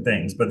doing different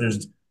things, but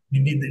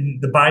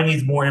the body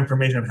needs more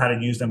information of how to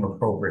use them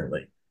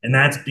appropriately. And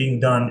that's being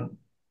done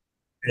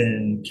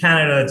in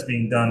Canada. It's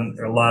being done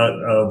a lot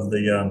of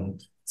the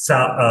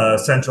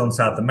Central and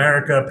South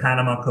America,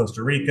 Panama,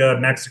 Costa Rica,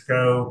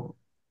 Mexico,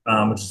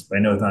 which is, I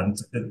know it's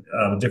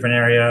not a different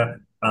area.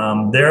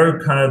 They're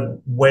kind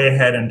of way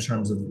ahead in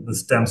terms of the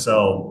stem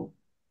cell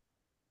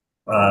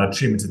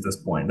treatments at this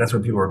point. That's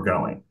where people are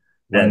going.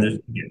 Right.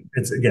 And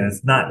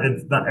it's not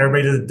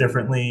everybody does it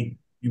differently.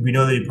 We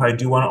know that you probably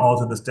do want to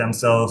alter the stem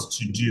cells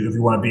if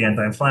you want to be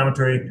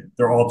anti-inflammatory,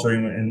 they're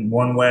altering in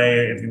one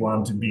way. If you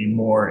want them to be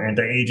more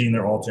anti-aging,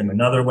 they're altering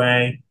another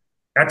way.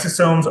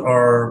 Exosomes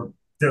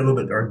they're a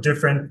little bit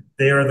different.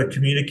 They are the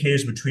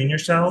communicators between your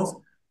cells.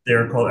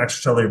 They're called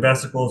extracellular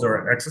vesicles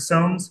or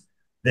exosomes.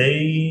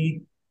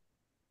 There's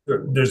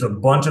a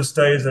bunch of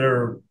studies that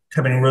are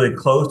coming really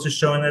close to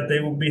showing that they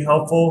will be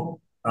helpful.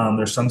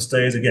 There's some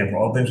studies, again, for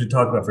all the things we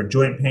talked about, for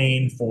joint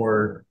pain,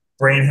 for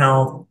brain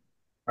health.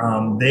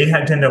 They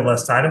tend to have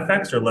less side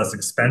effects, or less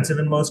expensive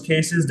in most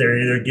cases. They're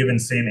either given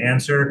same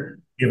answer,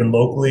 given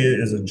locally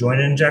as a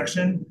joint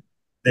injection.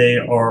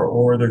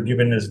 Or they're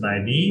given as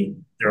an IV.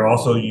 They're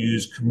also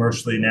used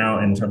commercially now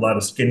in a lot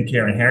of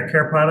skincare and hair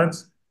care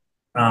products.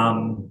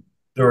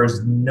 There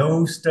is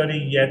no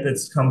study yet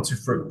that's come to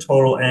for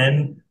total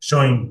N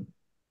showing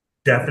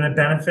definite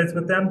benefits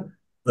with them.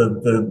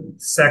 The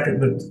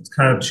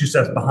kind of two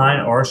steps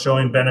behind are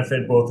showing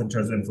benefit both in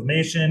terms of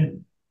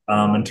inflammation,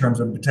 in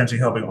terms of potentially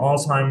helping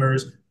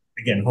Alzheimer's.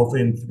 Again,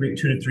 hopefully in 2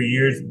 to 3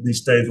 years,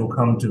 these studies will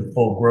come to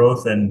full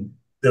growth and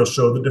they'll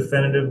show the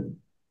definitive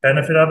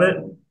benefit of it.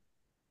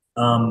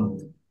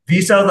 V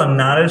cells, I'm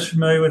not as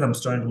familiar with. I'm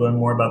starting to learn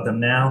more about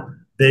them now.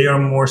 They are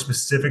more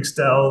specific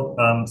cells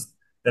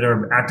that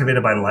are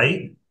activated by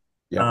light.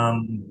 Yeah.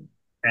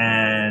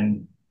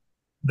 And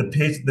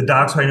the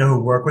docs I know who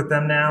work with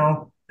them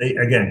now, they,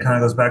 again, kind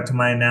of goes back to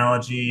my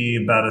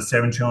analogy about a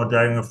 17-year-old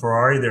driving a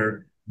Ferrari.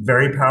 They're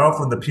very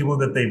powerful. The people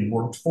that they've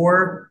worked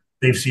for,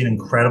 they've seen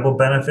incredible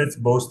benefits,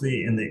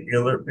 mostly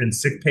in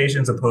sick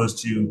patients,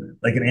 opposed to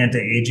like an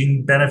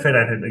anti-aging benefit.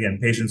 I've had, again,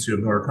 patients who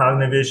have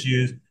neurocognitive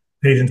issues,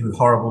 patients with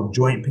horrible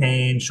joint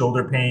pain,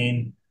 shoulder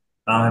pain.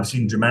 I've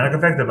seen dramatic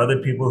effect of other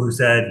people who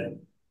said,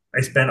 I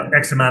spent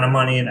X amount of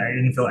money and I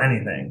didn't feel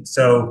anything.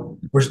 So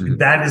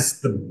that is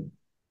the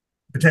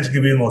potentially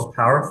could be the most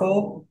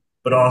powerful,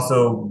 but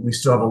also we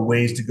still have a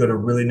ways to go to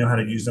really know how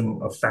to use them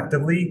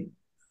effectively.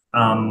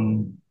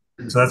 So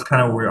that's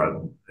kind of where we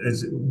are.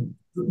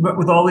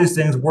 With all these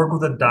things, work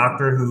with a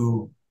doctor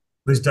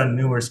who's done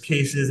numerous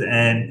cases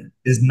and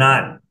is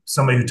not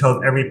somebody who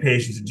tells every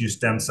patient to do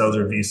stem cells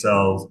or V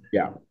cells.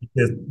 Yeah.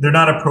 Because they're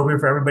not appropriate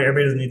for everybody.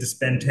 Everybody doesn't need to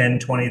spend 10,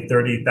 20,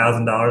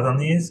 $30,000 on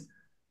these.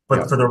 But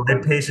Yeah. for the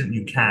right patient,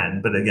 you can.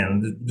 But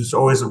again, there's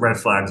always red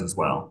flags as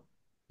well.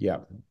 Yeah.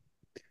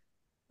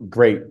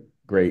 Great,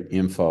 great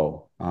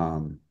info.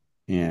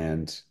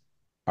 And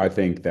I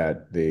think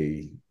that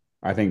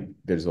I think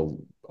there's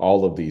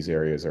all of these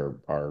areas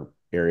are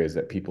areas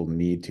that people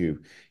need to,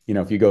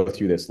 if you go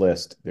through this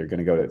list, they're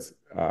going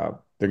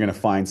to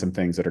find some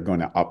things that are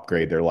going to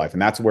upgrade their life.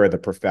 And that's where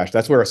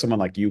that's where someone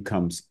like you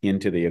comes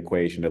into the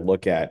equation to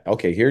look at,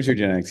 okay, here's your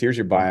genetics, here's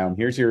your biome,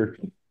 here's your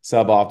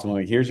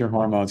suboptimal, here's your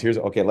hormones,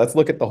 okay, let's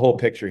look at the whole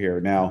picture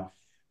here. Now,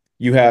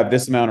 you have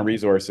this amount of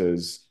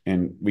resources,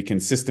 and we can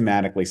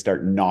systematically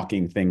start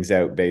knocking things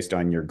out based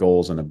on your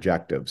goals and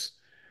objectives.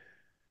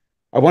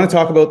 I want to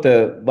talk about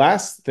the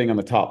last thing on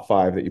the top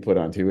 5 that you put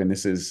onto, and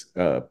this is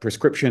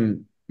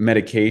prescription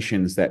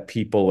medications that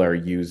people are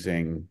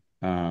using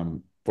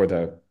for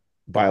the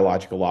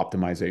biological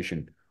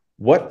optimization.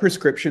 What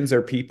prescriptions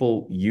are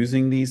people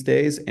using these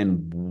days,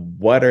 and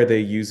what are they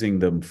using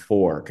them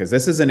for? Because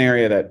this is an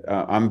area that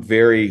I'm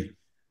very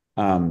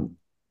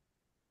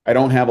I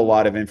don't have a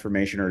lot of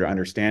information or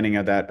understanding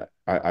of that.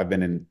 I've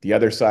been in the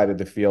other side of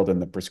the field,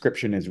 and the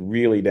prescription is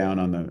really down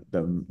on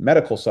the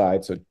medical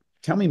side. So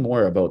tell me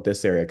more about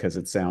this area, because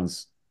it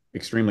sounds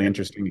extremely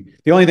interesting.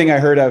 The only thing I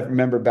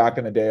remember back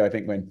in the day, I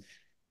think when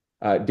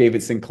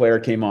David Sinclair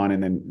came on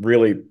and then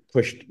really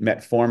pushed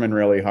metformin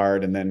really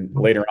hard. And then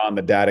later on,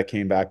 the data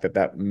came back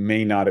that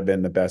may not have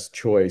been the best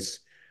choice.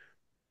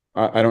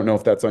 I don't know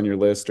if that's on your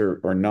list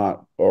or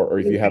not, or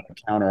if you have a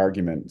counter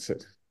argument.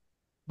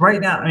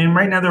 Right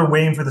now they're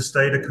waiting for the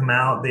study to come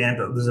out.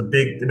 There's a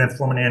big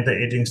metformin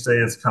anti-aging study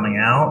that's coming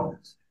out.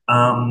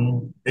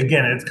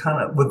 Again, it's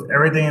kind of with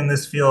everything in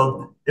this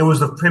field. It was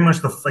pretty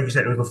much like you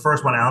said, it was the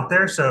first one out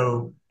there,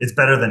 so it's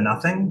better than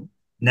nothing.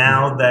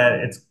 Now that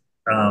it's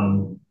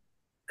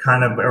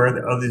kind of,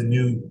 or all these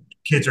new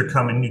kids are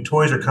coming, new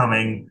toys are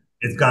coming,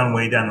 it's gone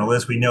way down the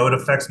list. We know it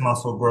affects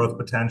muscle growth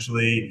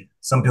potentially.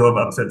 Some people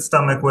have upset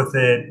stomach with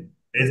it.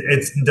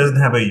 It doesn't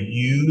have a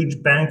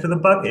huge bang for the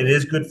buck. It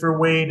is good for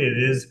weight.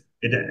 It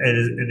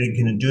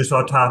can induce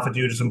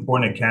autophagy, which is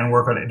important.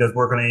 It does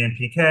work on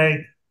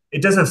AMPK.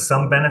 It does have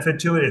some benefit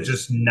to it. It's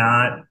just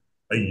not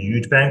a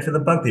huge bang for the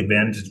buck. The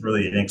advantage is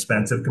really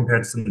inexpensive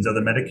compared to some of these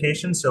other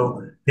medications.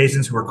 So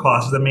patients who are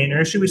cost of the main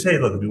issue, we say,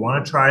 look, if you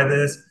want to try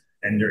this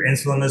and their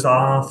insulin is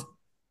off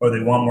or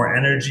they want more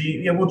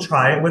energy, yeah, we'll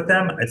try it with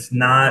them. It's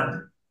not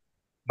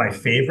my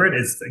favorite.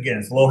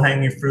 It's low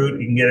hanging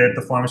fruit. You can get it at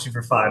the pharmacy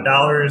for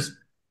 $5.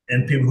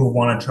 And people who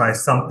want to try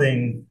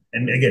something,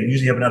 and again,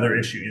 usually have another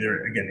issue,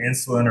 either again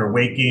insulin or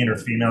weight gain, or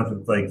females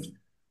with like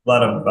a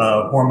lot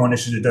of hormone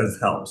issues. It does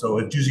help, so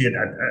it's usually an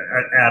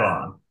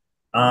add-on.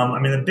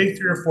 The big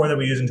 3 or 4 that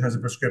we use in terms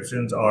of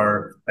prescriptions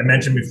are, I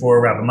mentioned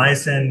before,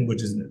 rapamycin,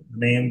 which is the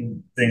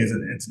main thing.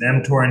 It's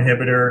an mTOR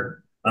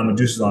inhibitor.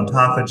 Reduces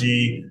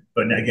autophagy,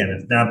 but again,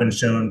 it's now been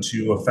shown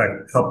to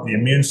help the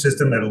immune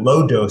system at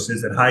low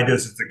doses. At high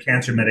doses, the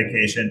cancer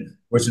medication,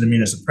 which is an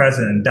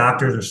immunosuppressant, and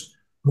doctors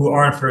who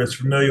aren't as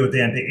familiar with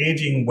the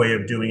anti-aging way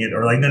of doing it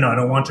are like, no, I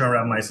don't want you on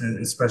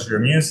rapamycin, especially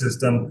your immune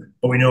system.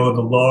 But we know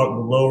the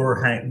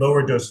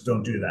lower doses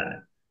don't do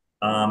that.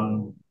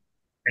 And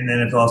then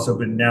it's also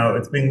been now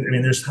it's being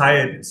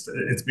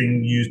it's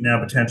being used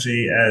now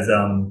potentially as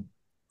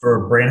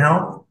for brain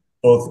health,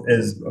 both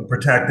as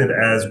protective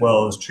as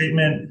well as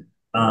treatment,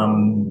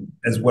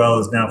 as well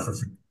as now for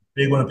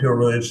big one that people are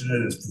really interested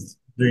in is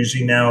they're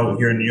using now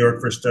here in New York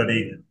for a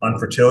study on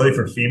fertility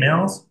for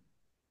females.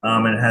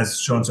 And it has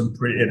shown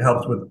it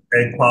helps with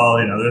egg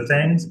quality and other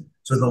things.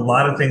 So there's a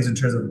lot of things in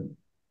terms of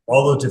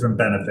all those different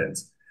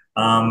benefits.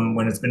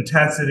 When it's been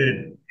tested,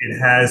 it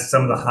has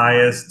some of the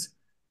highest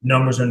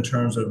numbers in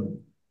terms of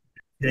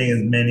hitting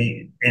as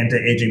many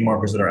anti-aging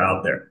markers that are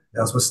out there. It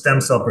helps with stem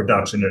cell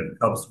production.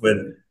 It helps with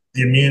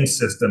the immune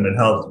system. It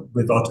helps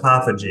with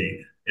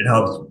autophagy. It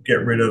helps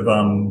get rid of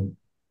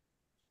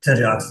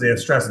potentially oxidative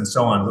stress and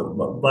so on. A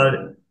lot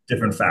of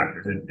different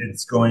factors.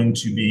 It's going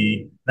to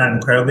be not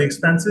incredibly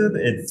expensive.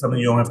 It's something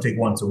you only have to take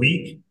once a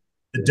week.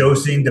 The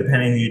dosing,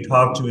 depending on who you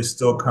talk to, is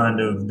still kind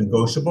of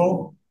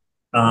negotiable.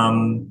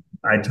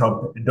 I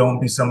tell don't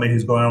be somebody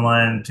who's going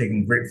online and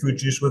taking grapefruit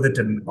juice with it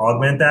to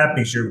augment that,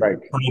 because you're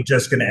probably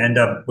just going to end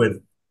up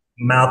with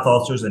mouth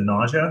ulcers and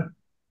nausea.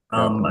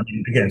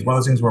 Again, it's one of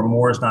those things where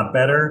more is not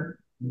better.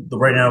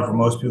 Right now, for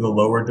most people, the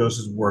lower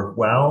doses work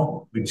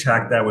well. We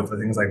check that with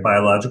things like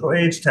biological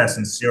age tests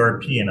and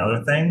CRP and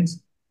other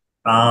things.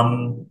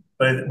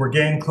 But we're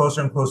getting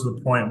closer and closer to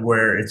the point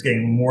where it's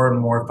getting more and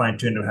more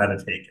fine-tuned of how to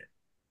take it.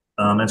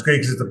 And it's great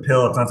because it's a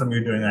pill. It's not something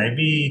you're doing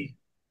IV.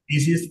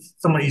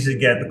 Somewhat easy to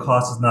get. The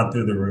cost is not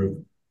through the roof.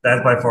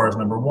 That by far is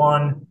number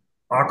 1.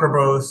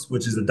 Acarbose,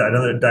 which is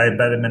another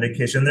diabetic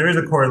medication. There is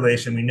a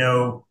correlation. We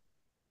know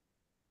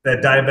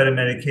that diabetic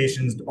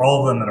medications,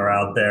 all of them that are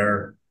out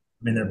there,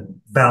 they're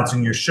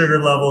balancing your sugar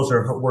levels,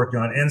 they're working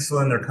on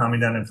insulin, they're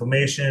calming down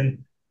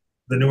inflammation.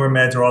 The newer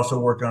meds are also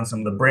working on some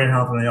of the brain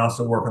health, and they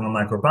also work on the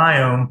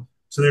microbiome.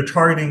 So they're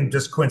targeting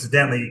just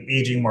coincidentally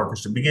aging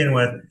markers to begin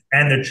with,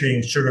 and they're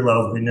treating sugar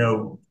levels we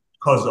know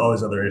causes all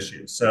these other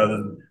issues.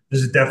 So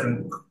there's a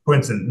definite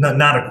coincidence,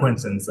 not a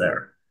coincidence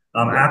there.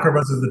 Yeah.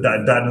 Acrobus is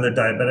another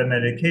diabetic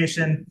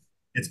medication.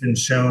 It's been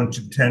shown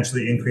to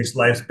potentially increase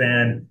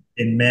lifespan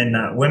in men,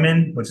 not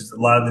women, which is a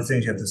lot of the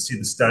things you have to see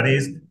the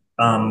studies.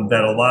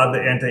 That a lot of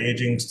the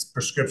anti-aging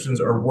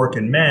prescriptions are work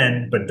in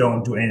men, but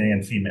don't do anything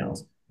in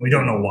females. We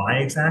don't know why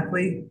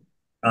exactly.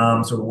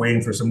 So we're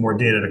waiting for some more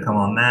data to come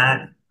on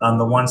that.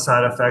 The one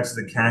side effects is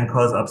it can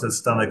cause upset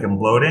stomach and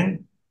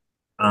bloating,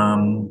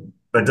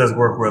 but it does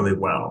work really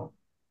well.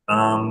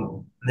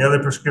 The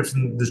other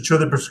prescription, there's two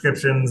other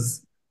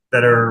prescriptions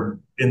that are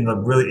in the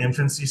really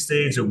infancy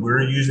stage that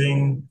we're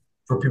using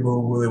for people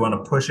who really want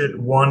to push it.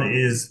 One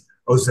is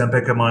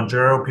Ozempic and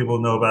Mounjaro. People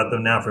know about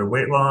them now for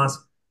weight loss,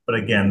 but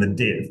again, the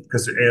data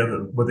because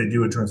what they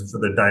do in terms of for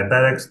the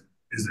diabetics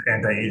is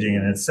anti-aging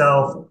in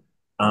itself,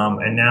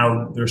 and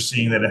now they're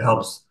seeing that it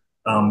helps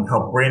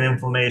help brain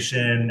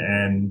inflammation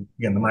and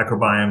again the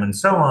microbiome and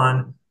so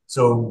on.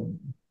 So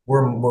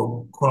we're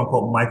quote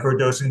unquote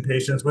microdosing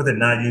patients with it,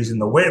 not using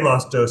the weight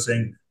loss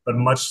dosing, but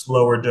much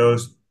slower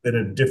dose at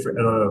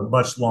a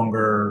much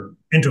longer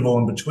interval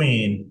in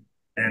between.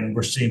 And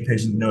we're seeing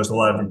patients notice a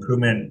lot of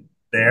improvement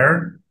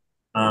there.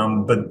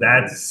 But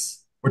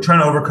we're trying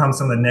to overcome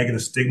some of the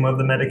negative stigma of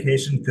the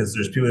medication because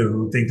there's people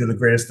who think they're the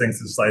greatest things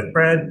since sliced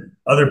bread.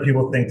 Other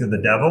people think they're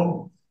the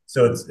devil.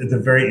 So it's a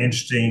very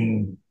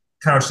interesting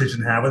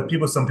conversation to have with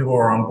people. Some people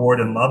are on board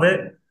and love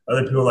it.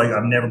 Other people are like,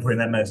 I'm never putting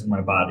that medicine in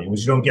my body,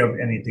 which you don't get with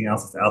anything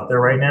else that's out there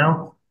right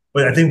now.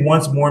 But I think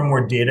once more and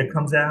more data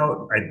comes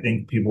out, I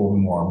think people will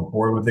be more on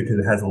board with it because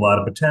it has a lot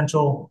of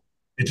potential.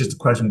 It's just a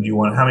question, do you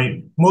want how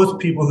many, most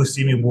people who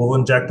see me will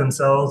inject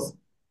themselves.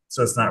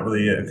 So it's not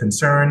really a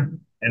concern.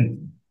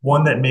 And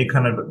one that may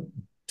kind of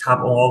top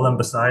all of them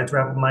besides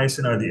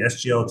rapamycin are the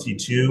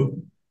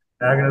SGLT2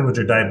 agonists, which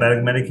are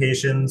diabetic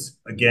medications.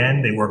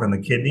 Again, they work on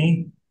the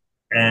kidney.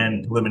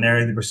 And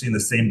preliminarily, we're seeing the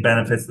same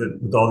benefits that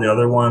with all the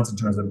other ones in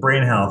terms of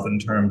brain health, in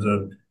terms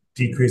of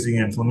decreasing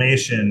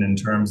inflammation, in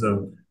terms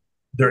of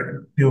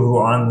their people who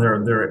are on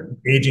their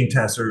aging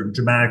tests are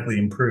dramatically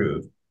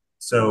improved.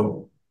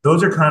 So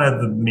those are kind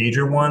of the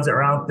major ones that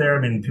are out there.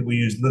 I mean, people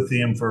use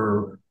lithium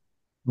for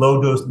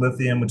low dose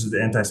lithium, which is the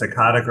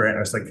antipsychotic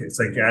or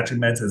psychiatric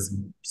meds, has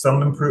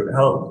some improved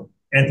health,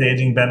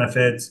 anti-aging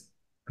benefits.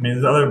 I mean,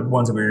 there's other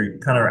ones that we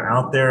kind of are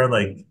out there,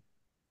 like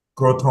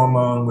growth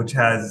hormone, which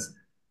has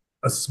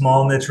a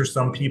small niche for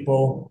some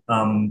people.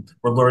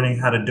 We're learning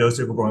how to dose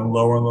it. We're going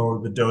lower and lower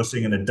with the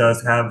dosing, and it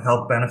does have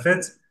health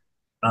benefits,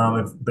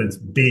 but it's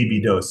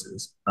baby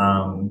doses.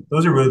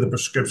 Those are really the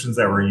prescriptions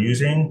that we're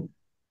using.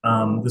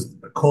 This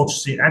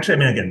colchicine, actually, I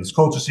mean, again, this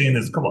colchicine,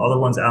 there's a couple other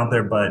ones out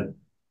there, but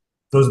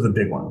those are the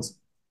big ones.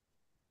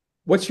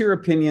 What's your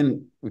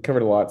opinion? We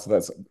covered a lot, so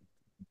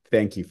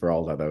thank you for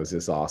all that. That was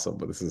just awesome.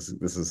 But this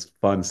is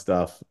fun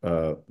stuff.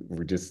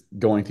 We're just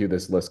going through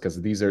this list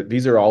because these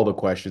are all the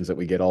questions that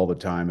we get all the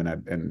time,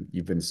 and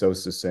you've been so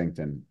succinct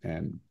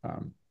and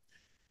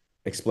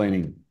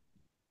explaining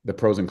the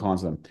pros and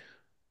cons of them.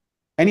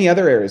 Any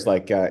other areas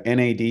like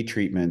NAD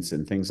treatments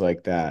and things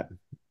like that?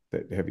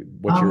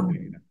 What's your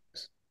opinion?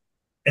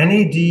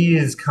 NAD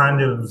is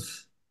kind of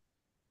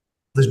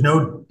there's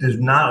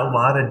not a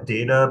lot of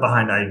data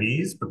behind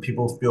IVs, but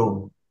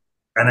people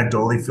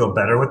anecdotally feel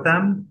better with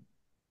them.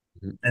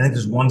 I think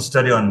there's one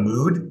study on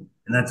mood,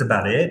 and that's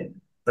about it.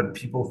 But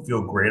people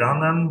feel great on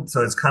them,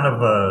 so it's kind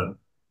of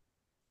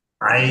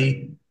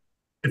I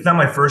it's not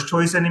my first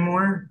choice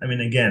anymore. I mean,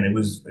 again, it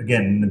was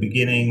again in the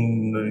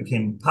beginning when it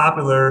became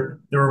popular.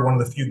 They were one of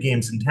the few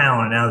games in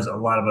town, and now there's a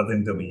lot of other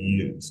things that we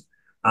use.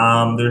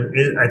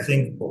 I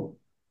think,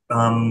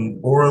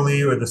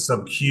 orally or the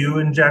sub-Q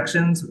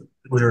injections,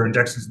 which are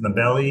injections in the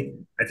belly,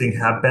 I think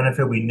have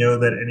benefit. We know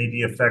that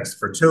NAD affects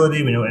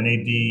fertility. We know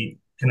NAD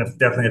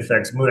definitely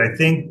affects mood. I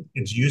think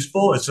it's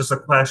useful. It's just a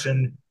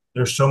question.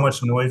 There's so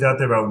much noise out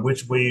there about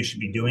which way you should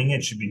be doing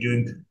it. Should be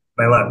doing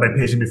my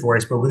patient before I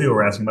spoke with you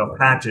were asking about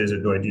patches or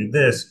do I do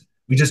this?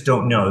 We just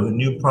don't know. The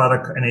new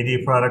product,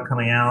 NAD product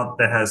coming out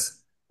that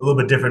has a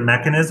little bit different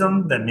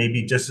mechanism that may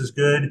be just as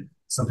good.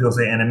 Some people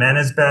say NMN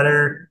is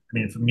better. I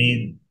mean, for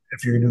me,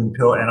 if you're doing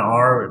pill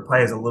NR, it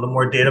probably has a little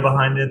more data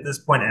behind it at this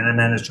point.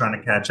 NMN is trying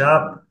to catch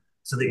up.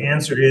 So the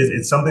answer is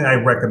it's something I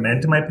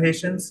recommend to my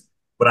patients,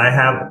 but I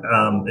have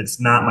it's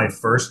not my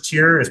first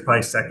tier. It's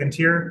probably second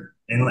tier.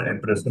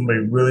 But if somebody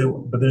really,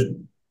 but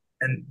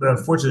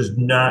unfortunately, there's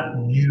not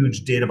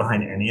huge data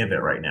behind any of it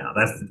right now.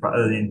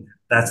 I mean,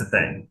 that's the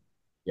thing.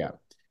 Yeah.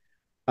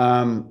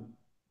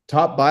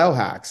 Top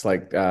biohacks,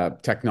 like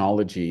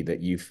technology that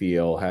you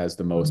feel has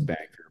the most bang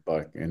for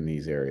your buck in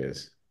these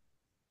areas.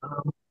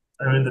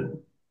 I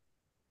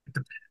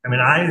mean,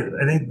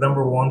 I think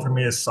number one for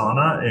me is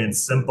sauna. And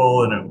it's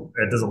simple and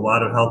it does a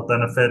lot of health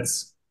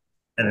benefits.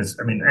 And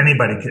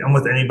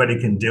almost anybody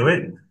can do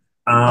it.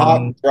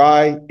 Hot,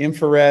 dry,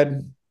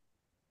 infrared.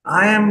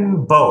 I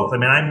am both. I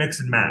mean, I mix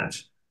and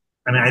match.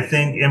 I mean, I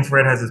think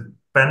infrared has its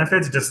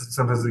benefits, just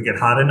sometimes we get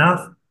hot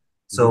enough.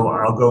 So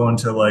I'll go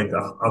into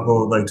I'll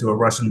go like to a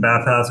Russian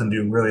bathhouse and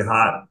do really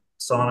hot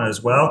sauna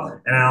as well.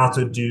 And I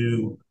also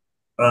do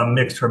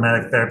mixed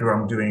hermetic therapy where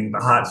I'm doing the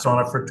hot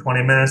sauna for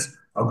 20 minutes.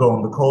 I'll go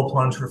in the cold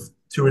plunge for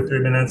 2 or 3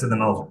 minutes, and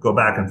then I'll go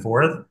back and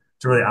forth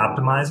to really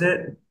optimize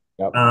it.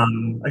 Yep.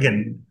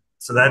 Again,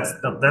 so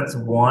that's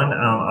one.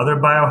 Other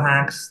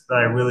biohacks that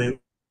I really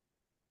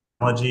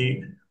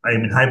technology. I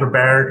mean,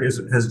 hyperbaric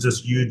has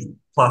just huge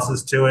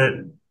pluses to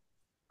it.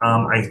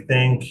 I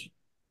think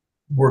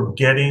we're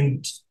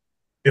getting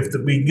if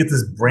we can get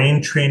this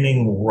brain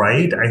training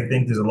right, I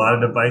think there's a lot of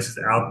devices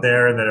out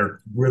there that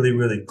are really,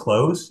 really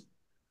close.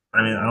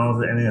 I mean, I don't know if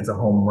there's anything that's a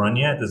home run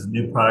yet. There's a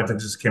new product that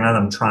just came out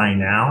that I'm trying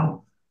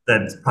now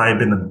that's probably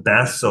been the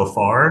best so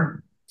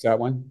far. Is that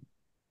one?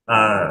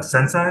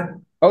 Sensei.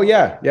 Oh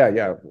yeah, yeah,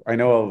 yeah. I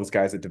know all those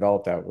guys that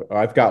developed that.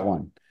 I've got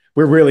one.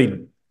 We're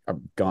really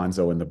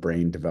gonzo in the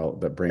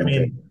the I brain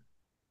thing.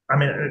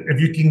 mean,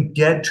 if you can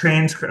get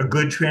a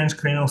good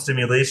transcranial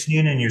stimulation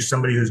unit and you're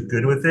somebody who's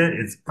good with it,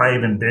 it's probably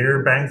even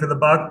bigger bang for the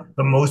buck.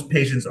 But most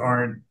patients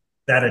aren't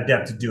that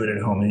adept to do it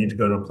at home. They need to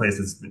go to a place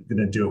that's going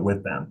to do it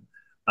with them.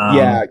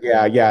 Yeah,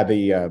 yeah, yeah.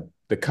 The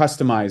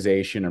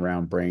customization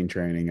around brain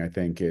training, I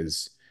think,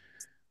 is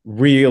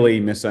really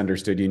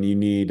misunderstood, and you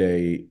need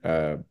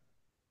an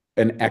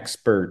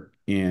expert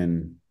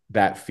in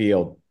that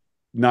field,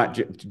 not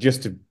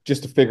just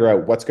to figure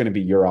out what's going to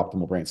be your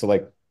optimal brain. So,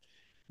 like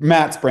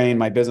Matt's brain,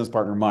 my business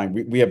partner,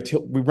 mine, we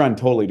run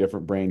totally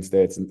different brain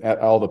states, and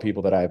all the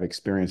people that I've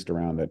experienced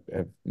around that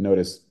have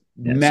noticed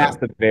Yeah, so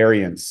massive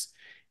variance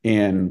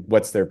in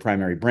what's their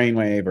primary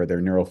brainwave or their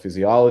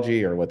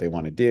neurophysiology or what they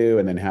want to do,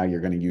 and then how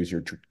you're going to use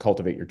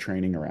cultivate your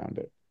training around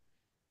it.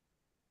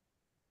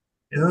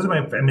 those are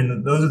I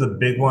mean, those are the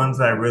big ones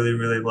that I really,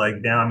 really like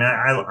now. I mean,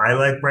 I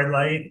like red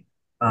light.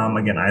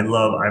 Again, I've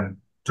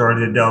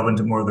started to delve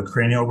into more of the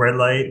cranial red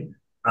light.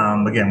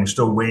 Again, we're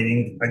still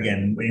waiting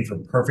for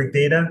perfect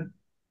data.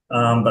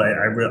 But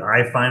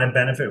I find a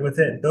benefit with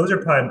it. Those are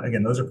probably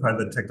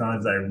the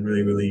technologies that I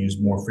really, really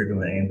use more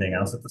frequently than anything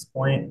else at this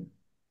point,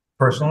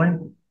 personally.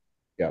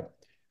 Yeah,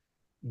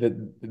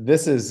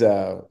 this is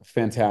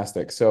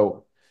fantastic.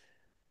 Um,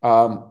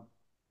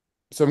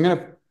 so I'm going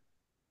to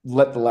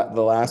let the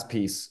last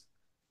piece,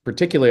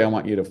 particularly, I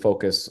want you to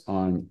focus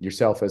on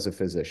yourself as a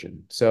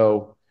physician.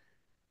 So,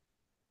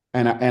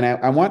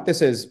 I want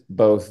this as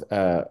both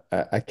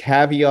a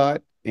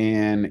caveat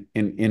and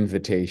an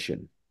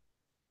invitation.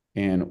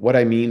 And what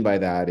I mean by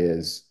that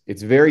is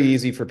it's very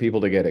easy for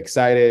people to get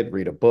excited,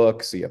 read a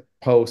book, see a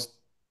post,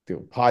 do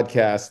a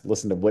podcast,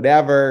 listen to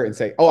whatever, and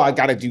say, "Oh, I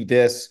got to do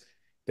this."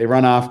 They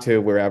run off to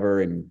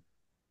wherever and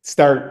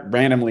start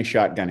randomly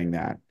shotgunning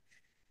that.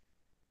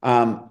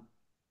 Um,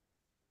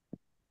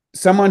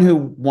 Someone who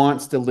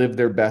wants to live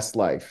their best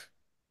life,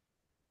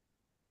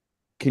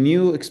 can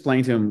you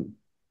explain to them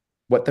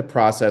what the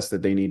process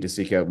that they need to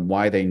seek out and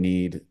why they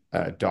need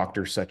a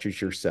doctor such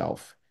as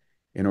yourself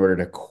in order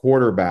to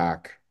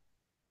quarterback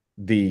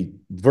the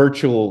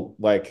virtual,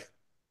 like,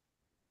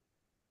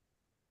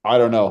 I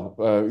don't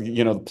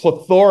know,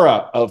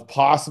 plethora of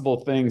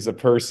possible things a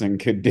person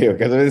could do?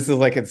 Because this is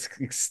like, it's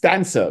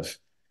extensive.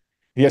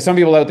 You have some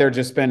people out there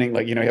just spending,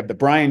 like, you have the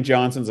Brian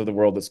Johnsons of the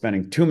world that's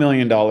spending $2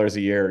 million a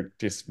year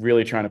just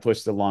really trying to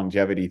push the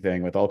longevity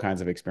thing with all kinds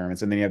of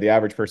experiments. And then you have the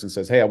average person who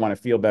says, hey, I want to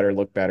feel better,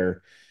 look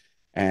better,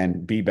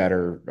 and be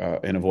better,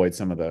 and avoid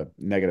some of the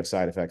negative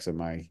side effects of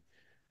my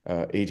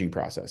aging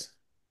process.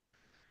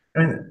 I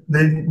mean,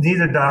 they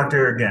need a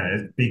doctor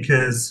again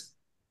because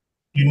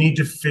you need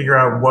to figure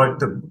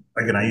out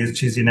again, I use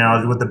cheesy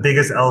analogy, what the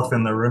biggest elephant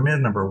in the room is,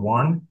 number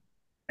one,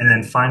 and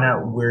then find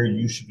out where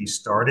you should be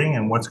starting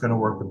and what's going to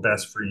work the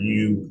best for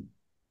you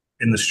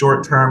in the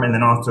short term, and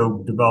then also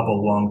develop a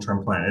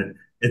long-term plan.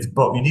 It's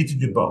both. You need to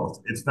do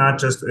both. It's not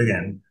just,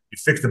 again, you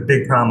fix the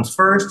big problems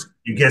first,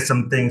 you get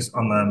some things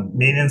on the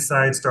maintenance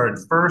side started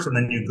first, and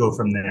then you go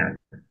from there.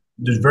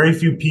 There's very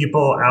few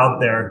people out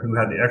there who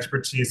have the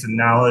expertise and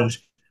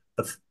knowledge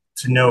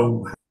to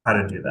know how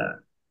to do that.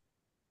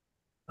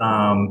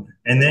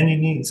 And then you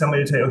need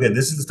somebody to tell you, okay,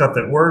 this is the stuff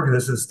that works.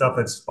 This is stuff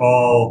that's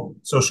all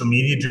social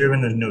media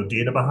driven. There's no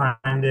data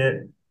behind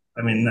it.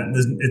 I mean, and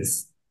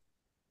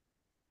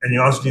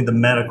you also need the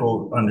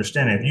medical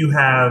understanding. If you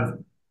have,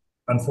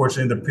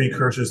 unfortunately, the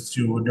precursors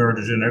to a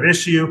neurodegenerative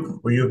issue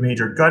or you have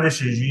major gut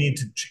issues, you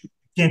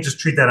can't just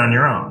treat that on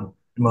your own.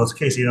 In most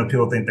cases,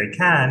 people think they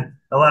can.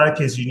 A lot of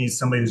cases, you need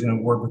somebody who's going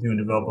to work with you and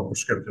develop a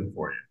prescription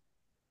for you.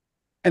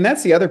 And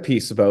that's the other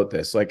piece about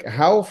this. Like,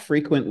 how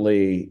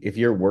frequently, if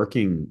you're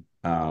working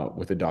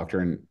with a doctor,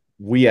 and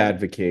we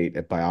advocate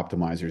at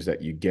Bioptimizers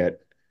that you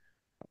get,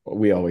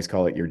 we always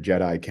call it your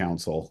Jedi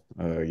council.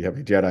 You have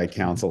a Jedi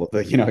council.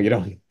 You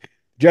don't.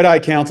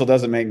 Jedi council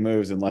doesn't make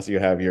moves unless you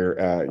have your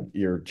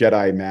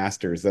Jedi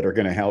masters that are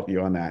going to help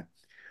you on that.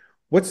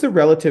 What's the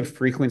relative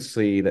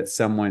frequency that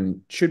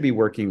someone should be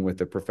working with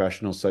a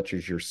professional such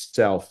as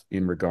yourself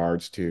in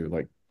regards to,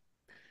 like,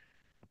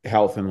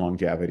 health and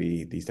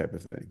longevity, these type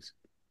of things?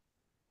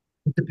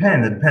 It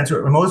depends. It depends.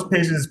 Most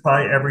patients,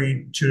 probably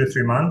every 2 to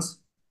 3 months.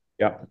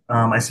 Yep.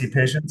 I see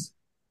patients.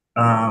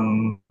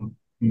 Um,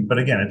 But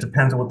again, it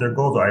depends on what their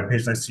goals are. I have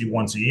patients I see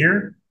once a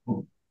year. A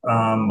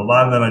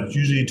lot of them, it's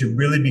usually to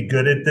really be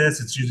good at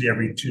this, it's usually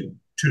every two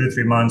to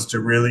 3 months to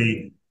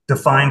really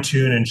define,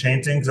 tune, and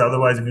change things.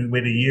 Otherwise, if you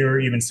wait a year,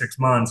 even 6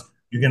 months,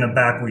 you're going to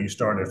back where you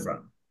started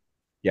from.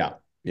 Yeah.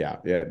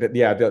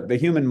 The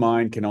human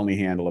mind can only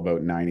handle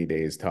about 90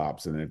 days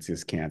tops, and it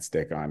just can't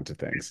stick on to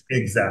things.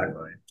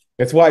 Exactly.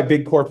 That's why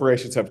big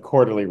corporations have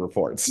quarterly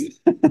reports.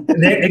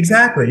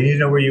 Exactly. You need to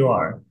know where you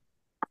are.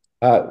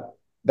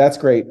 That's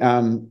great.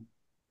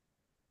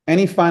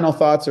 Any final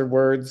thoughts or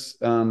words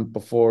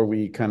before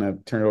we kind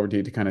of turn it over to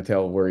you to kind of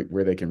tell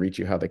where they can reach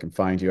you, how they can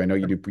find you? I know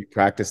you do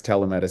practice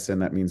telemedicine.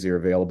 That means you're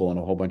available in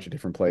a whole bunch of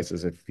different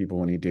places if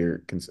people need you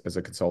as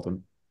a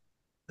consultant.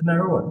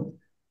 Number one,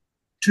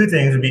 two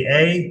things would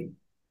be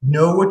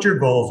know what your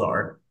goals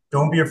are.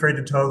 Don't be afraid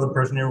to tell the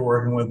person you're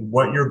working with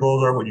what your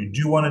goals are, what you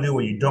do want to do,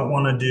 what you don't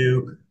want to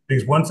do.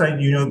 Because once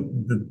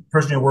the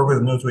person you work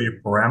with knows what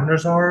your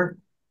parameters are,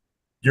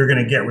 you're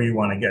going to get where you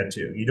want to get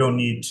to. You don't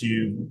need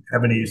to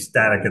have any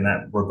static in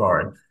that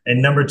regard.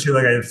 And number two,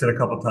 like I've said a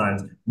couple of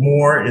times,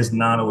 more is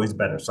not always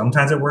better.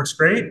 Sometimes it works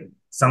great.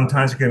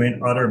 Sometimes it can be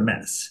an utter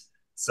mess.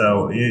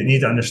 So you need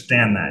to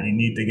understand that. You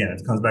need to, again,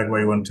 it comes back to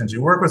why you want to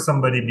potentially work with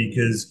somebody,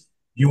 because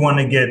you want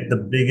to get the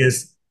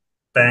biggest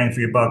bang for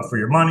your buck, for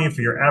your money,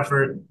 for your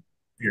effort,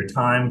 for your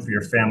time, for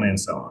your family, and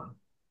so on.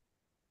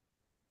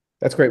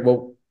 That's great.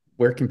 Well,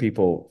 where can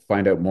people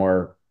find out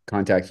more,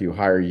 contact you,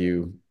 hire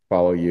you,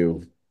 follow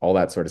you, all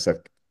that sort of stuff?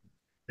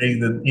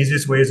 The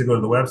easiest way is to go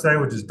to the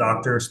website, which is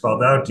doctor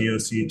spelled out,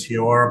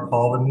 DOCTOR,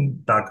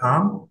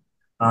 Paulvin.com.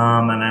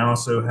 And I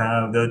also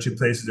have the other two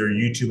places are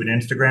YouTube and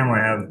Instagram,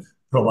 where I have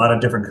put a lot of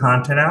different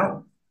content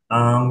out,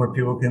 where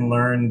people can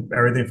learn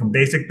everything from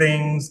basic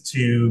things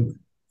to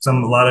a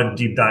lot of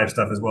deep dive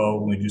stuff as well,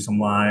 when we do some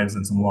lives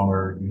and some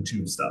longer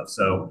YouTube stuff.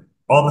 So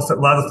a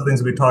lot of the things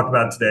that we talked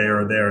about today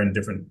are there in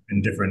different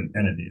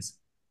entities.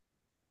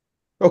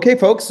 Okay,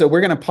 folks, so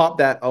we're going to pop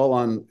that all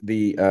on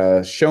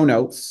the show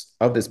notes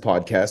of this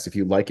podcast. If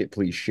you like it,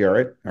 please share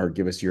it or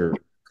give us your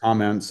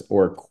comments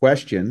or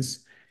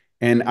questions.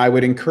 And I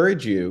would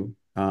encourage you,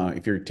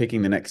 if you're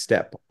taking the next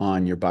step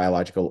on your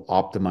biological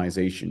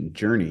optimization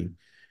journey,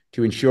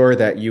 to ensure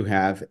that you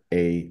have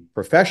a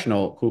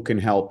professional who can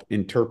help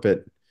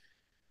interpret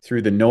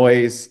through the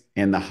noise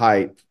and the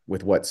hype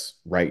with what's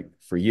right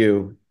for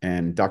you.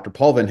 And Dr.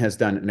 Paulvin has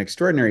done an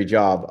extraordinary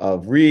job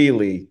of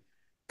really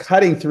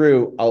cutting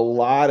through a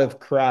lot of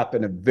crap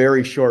in a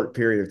very short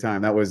period of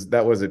time. That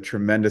was a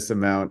tremendous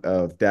amount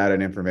of data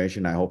and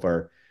information. I hope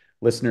our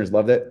listeners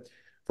loved it.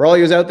 For all of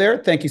you out there,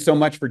 thank you so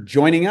much for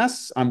joining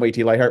us. I'm Wade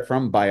T. Lightheart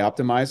from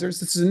Bioptimizers.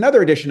 This is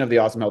another edition of the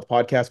Awesome Health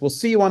Podcast. We'll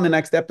see you on the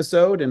next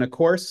episode. And of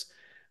course,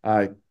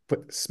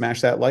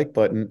 smash that like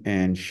button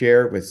and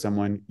share with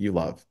someone you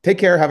love. Take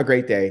care. Have a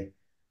great day.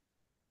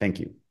 Thank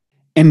you.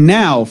 And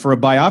now for a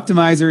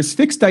Bioptimizers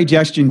fixed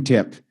digestion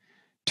tip.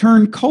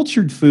 Turn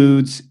cultured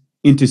foods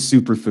into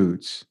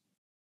superfoods.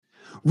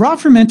 Raw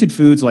fermented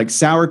foods like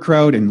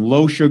sauerkraut and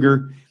low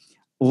sugar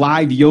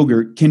live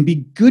yogurt can be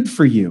good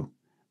for you,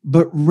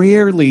 but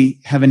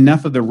rarely have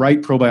enough of the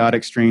right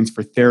probiotic strains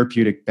for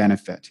therapeutic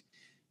benefit.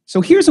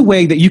 So here's a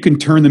way that you can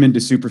turn them into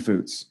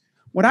superfoods.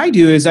 What I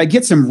do is I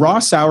get some raw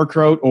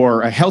sauerkraut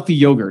or a healthy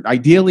yogurt.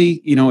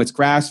 Ideally, it's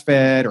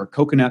grass-fed or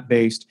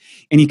coconut-based,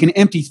 and you can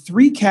empty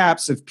 3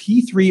 caps of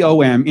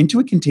P3OM into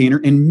a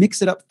container and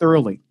mix it up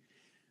thoroughly.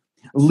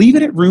 Leave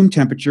it at room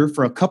temperature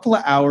for a couple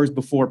of hours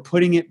before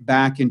putting it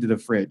back into the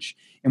fridge.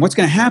 And what's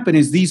going to happen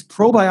is these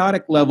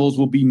probiotic levels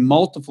will be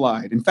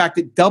multiplied. In fact,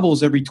 it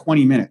doubles every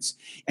 20 minutes.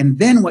 And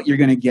then what you're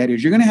going to get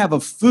is you're going to have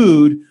a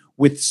food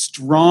with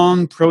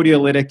strong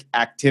proteolytic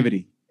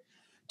activity.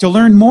 To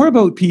learn more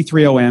about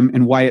P3OM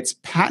and why its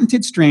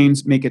patented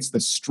strains make it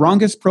the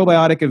strongest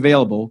probiotic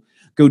available,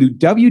 go to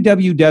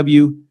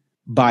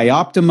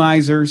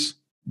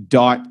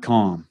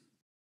www.bioptimizers.com.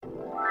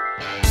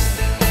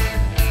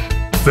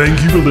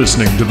 Thank you for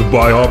listening to the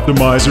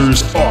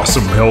Bioptimizers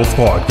Awesome Health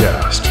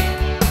Podcast.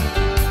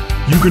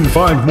 You can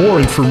find more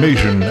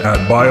information at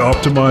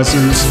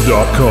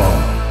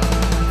bioptimizers.com.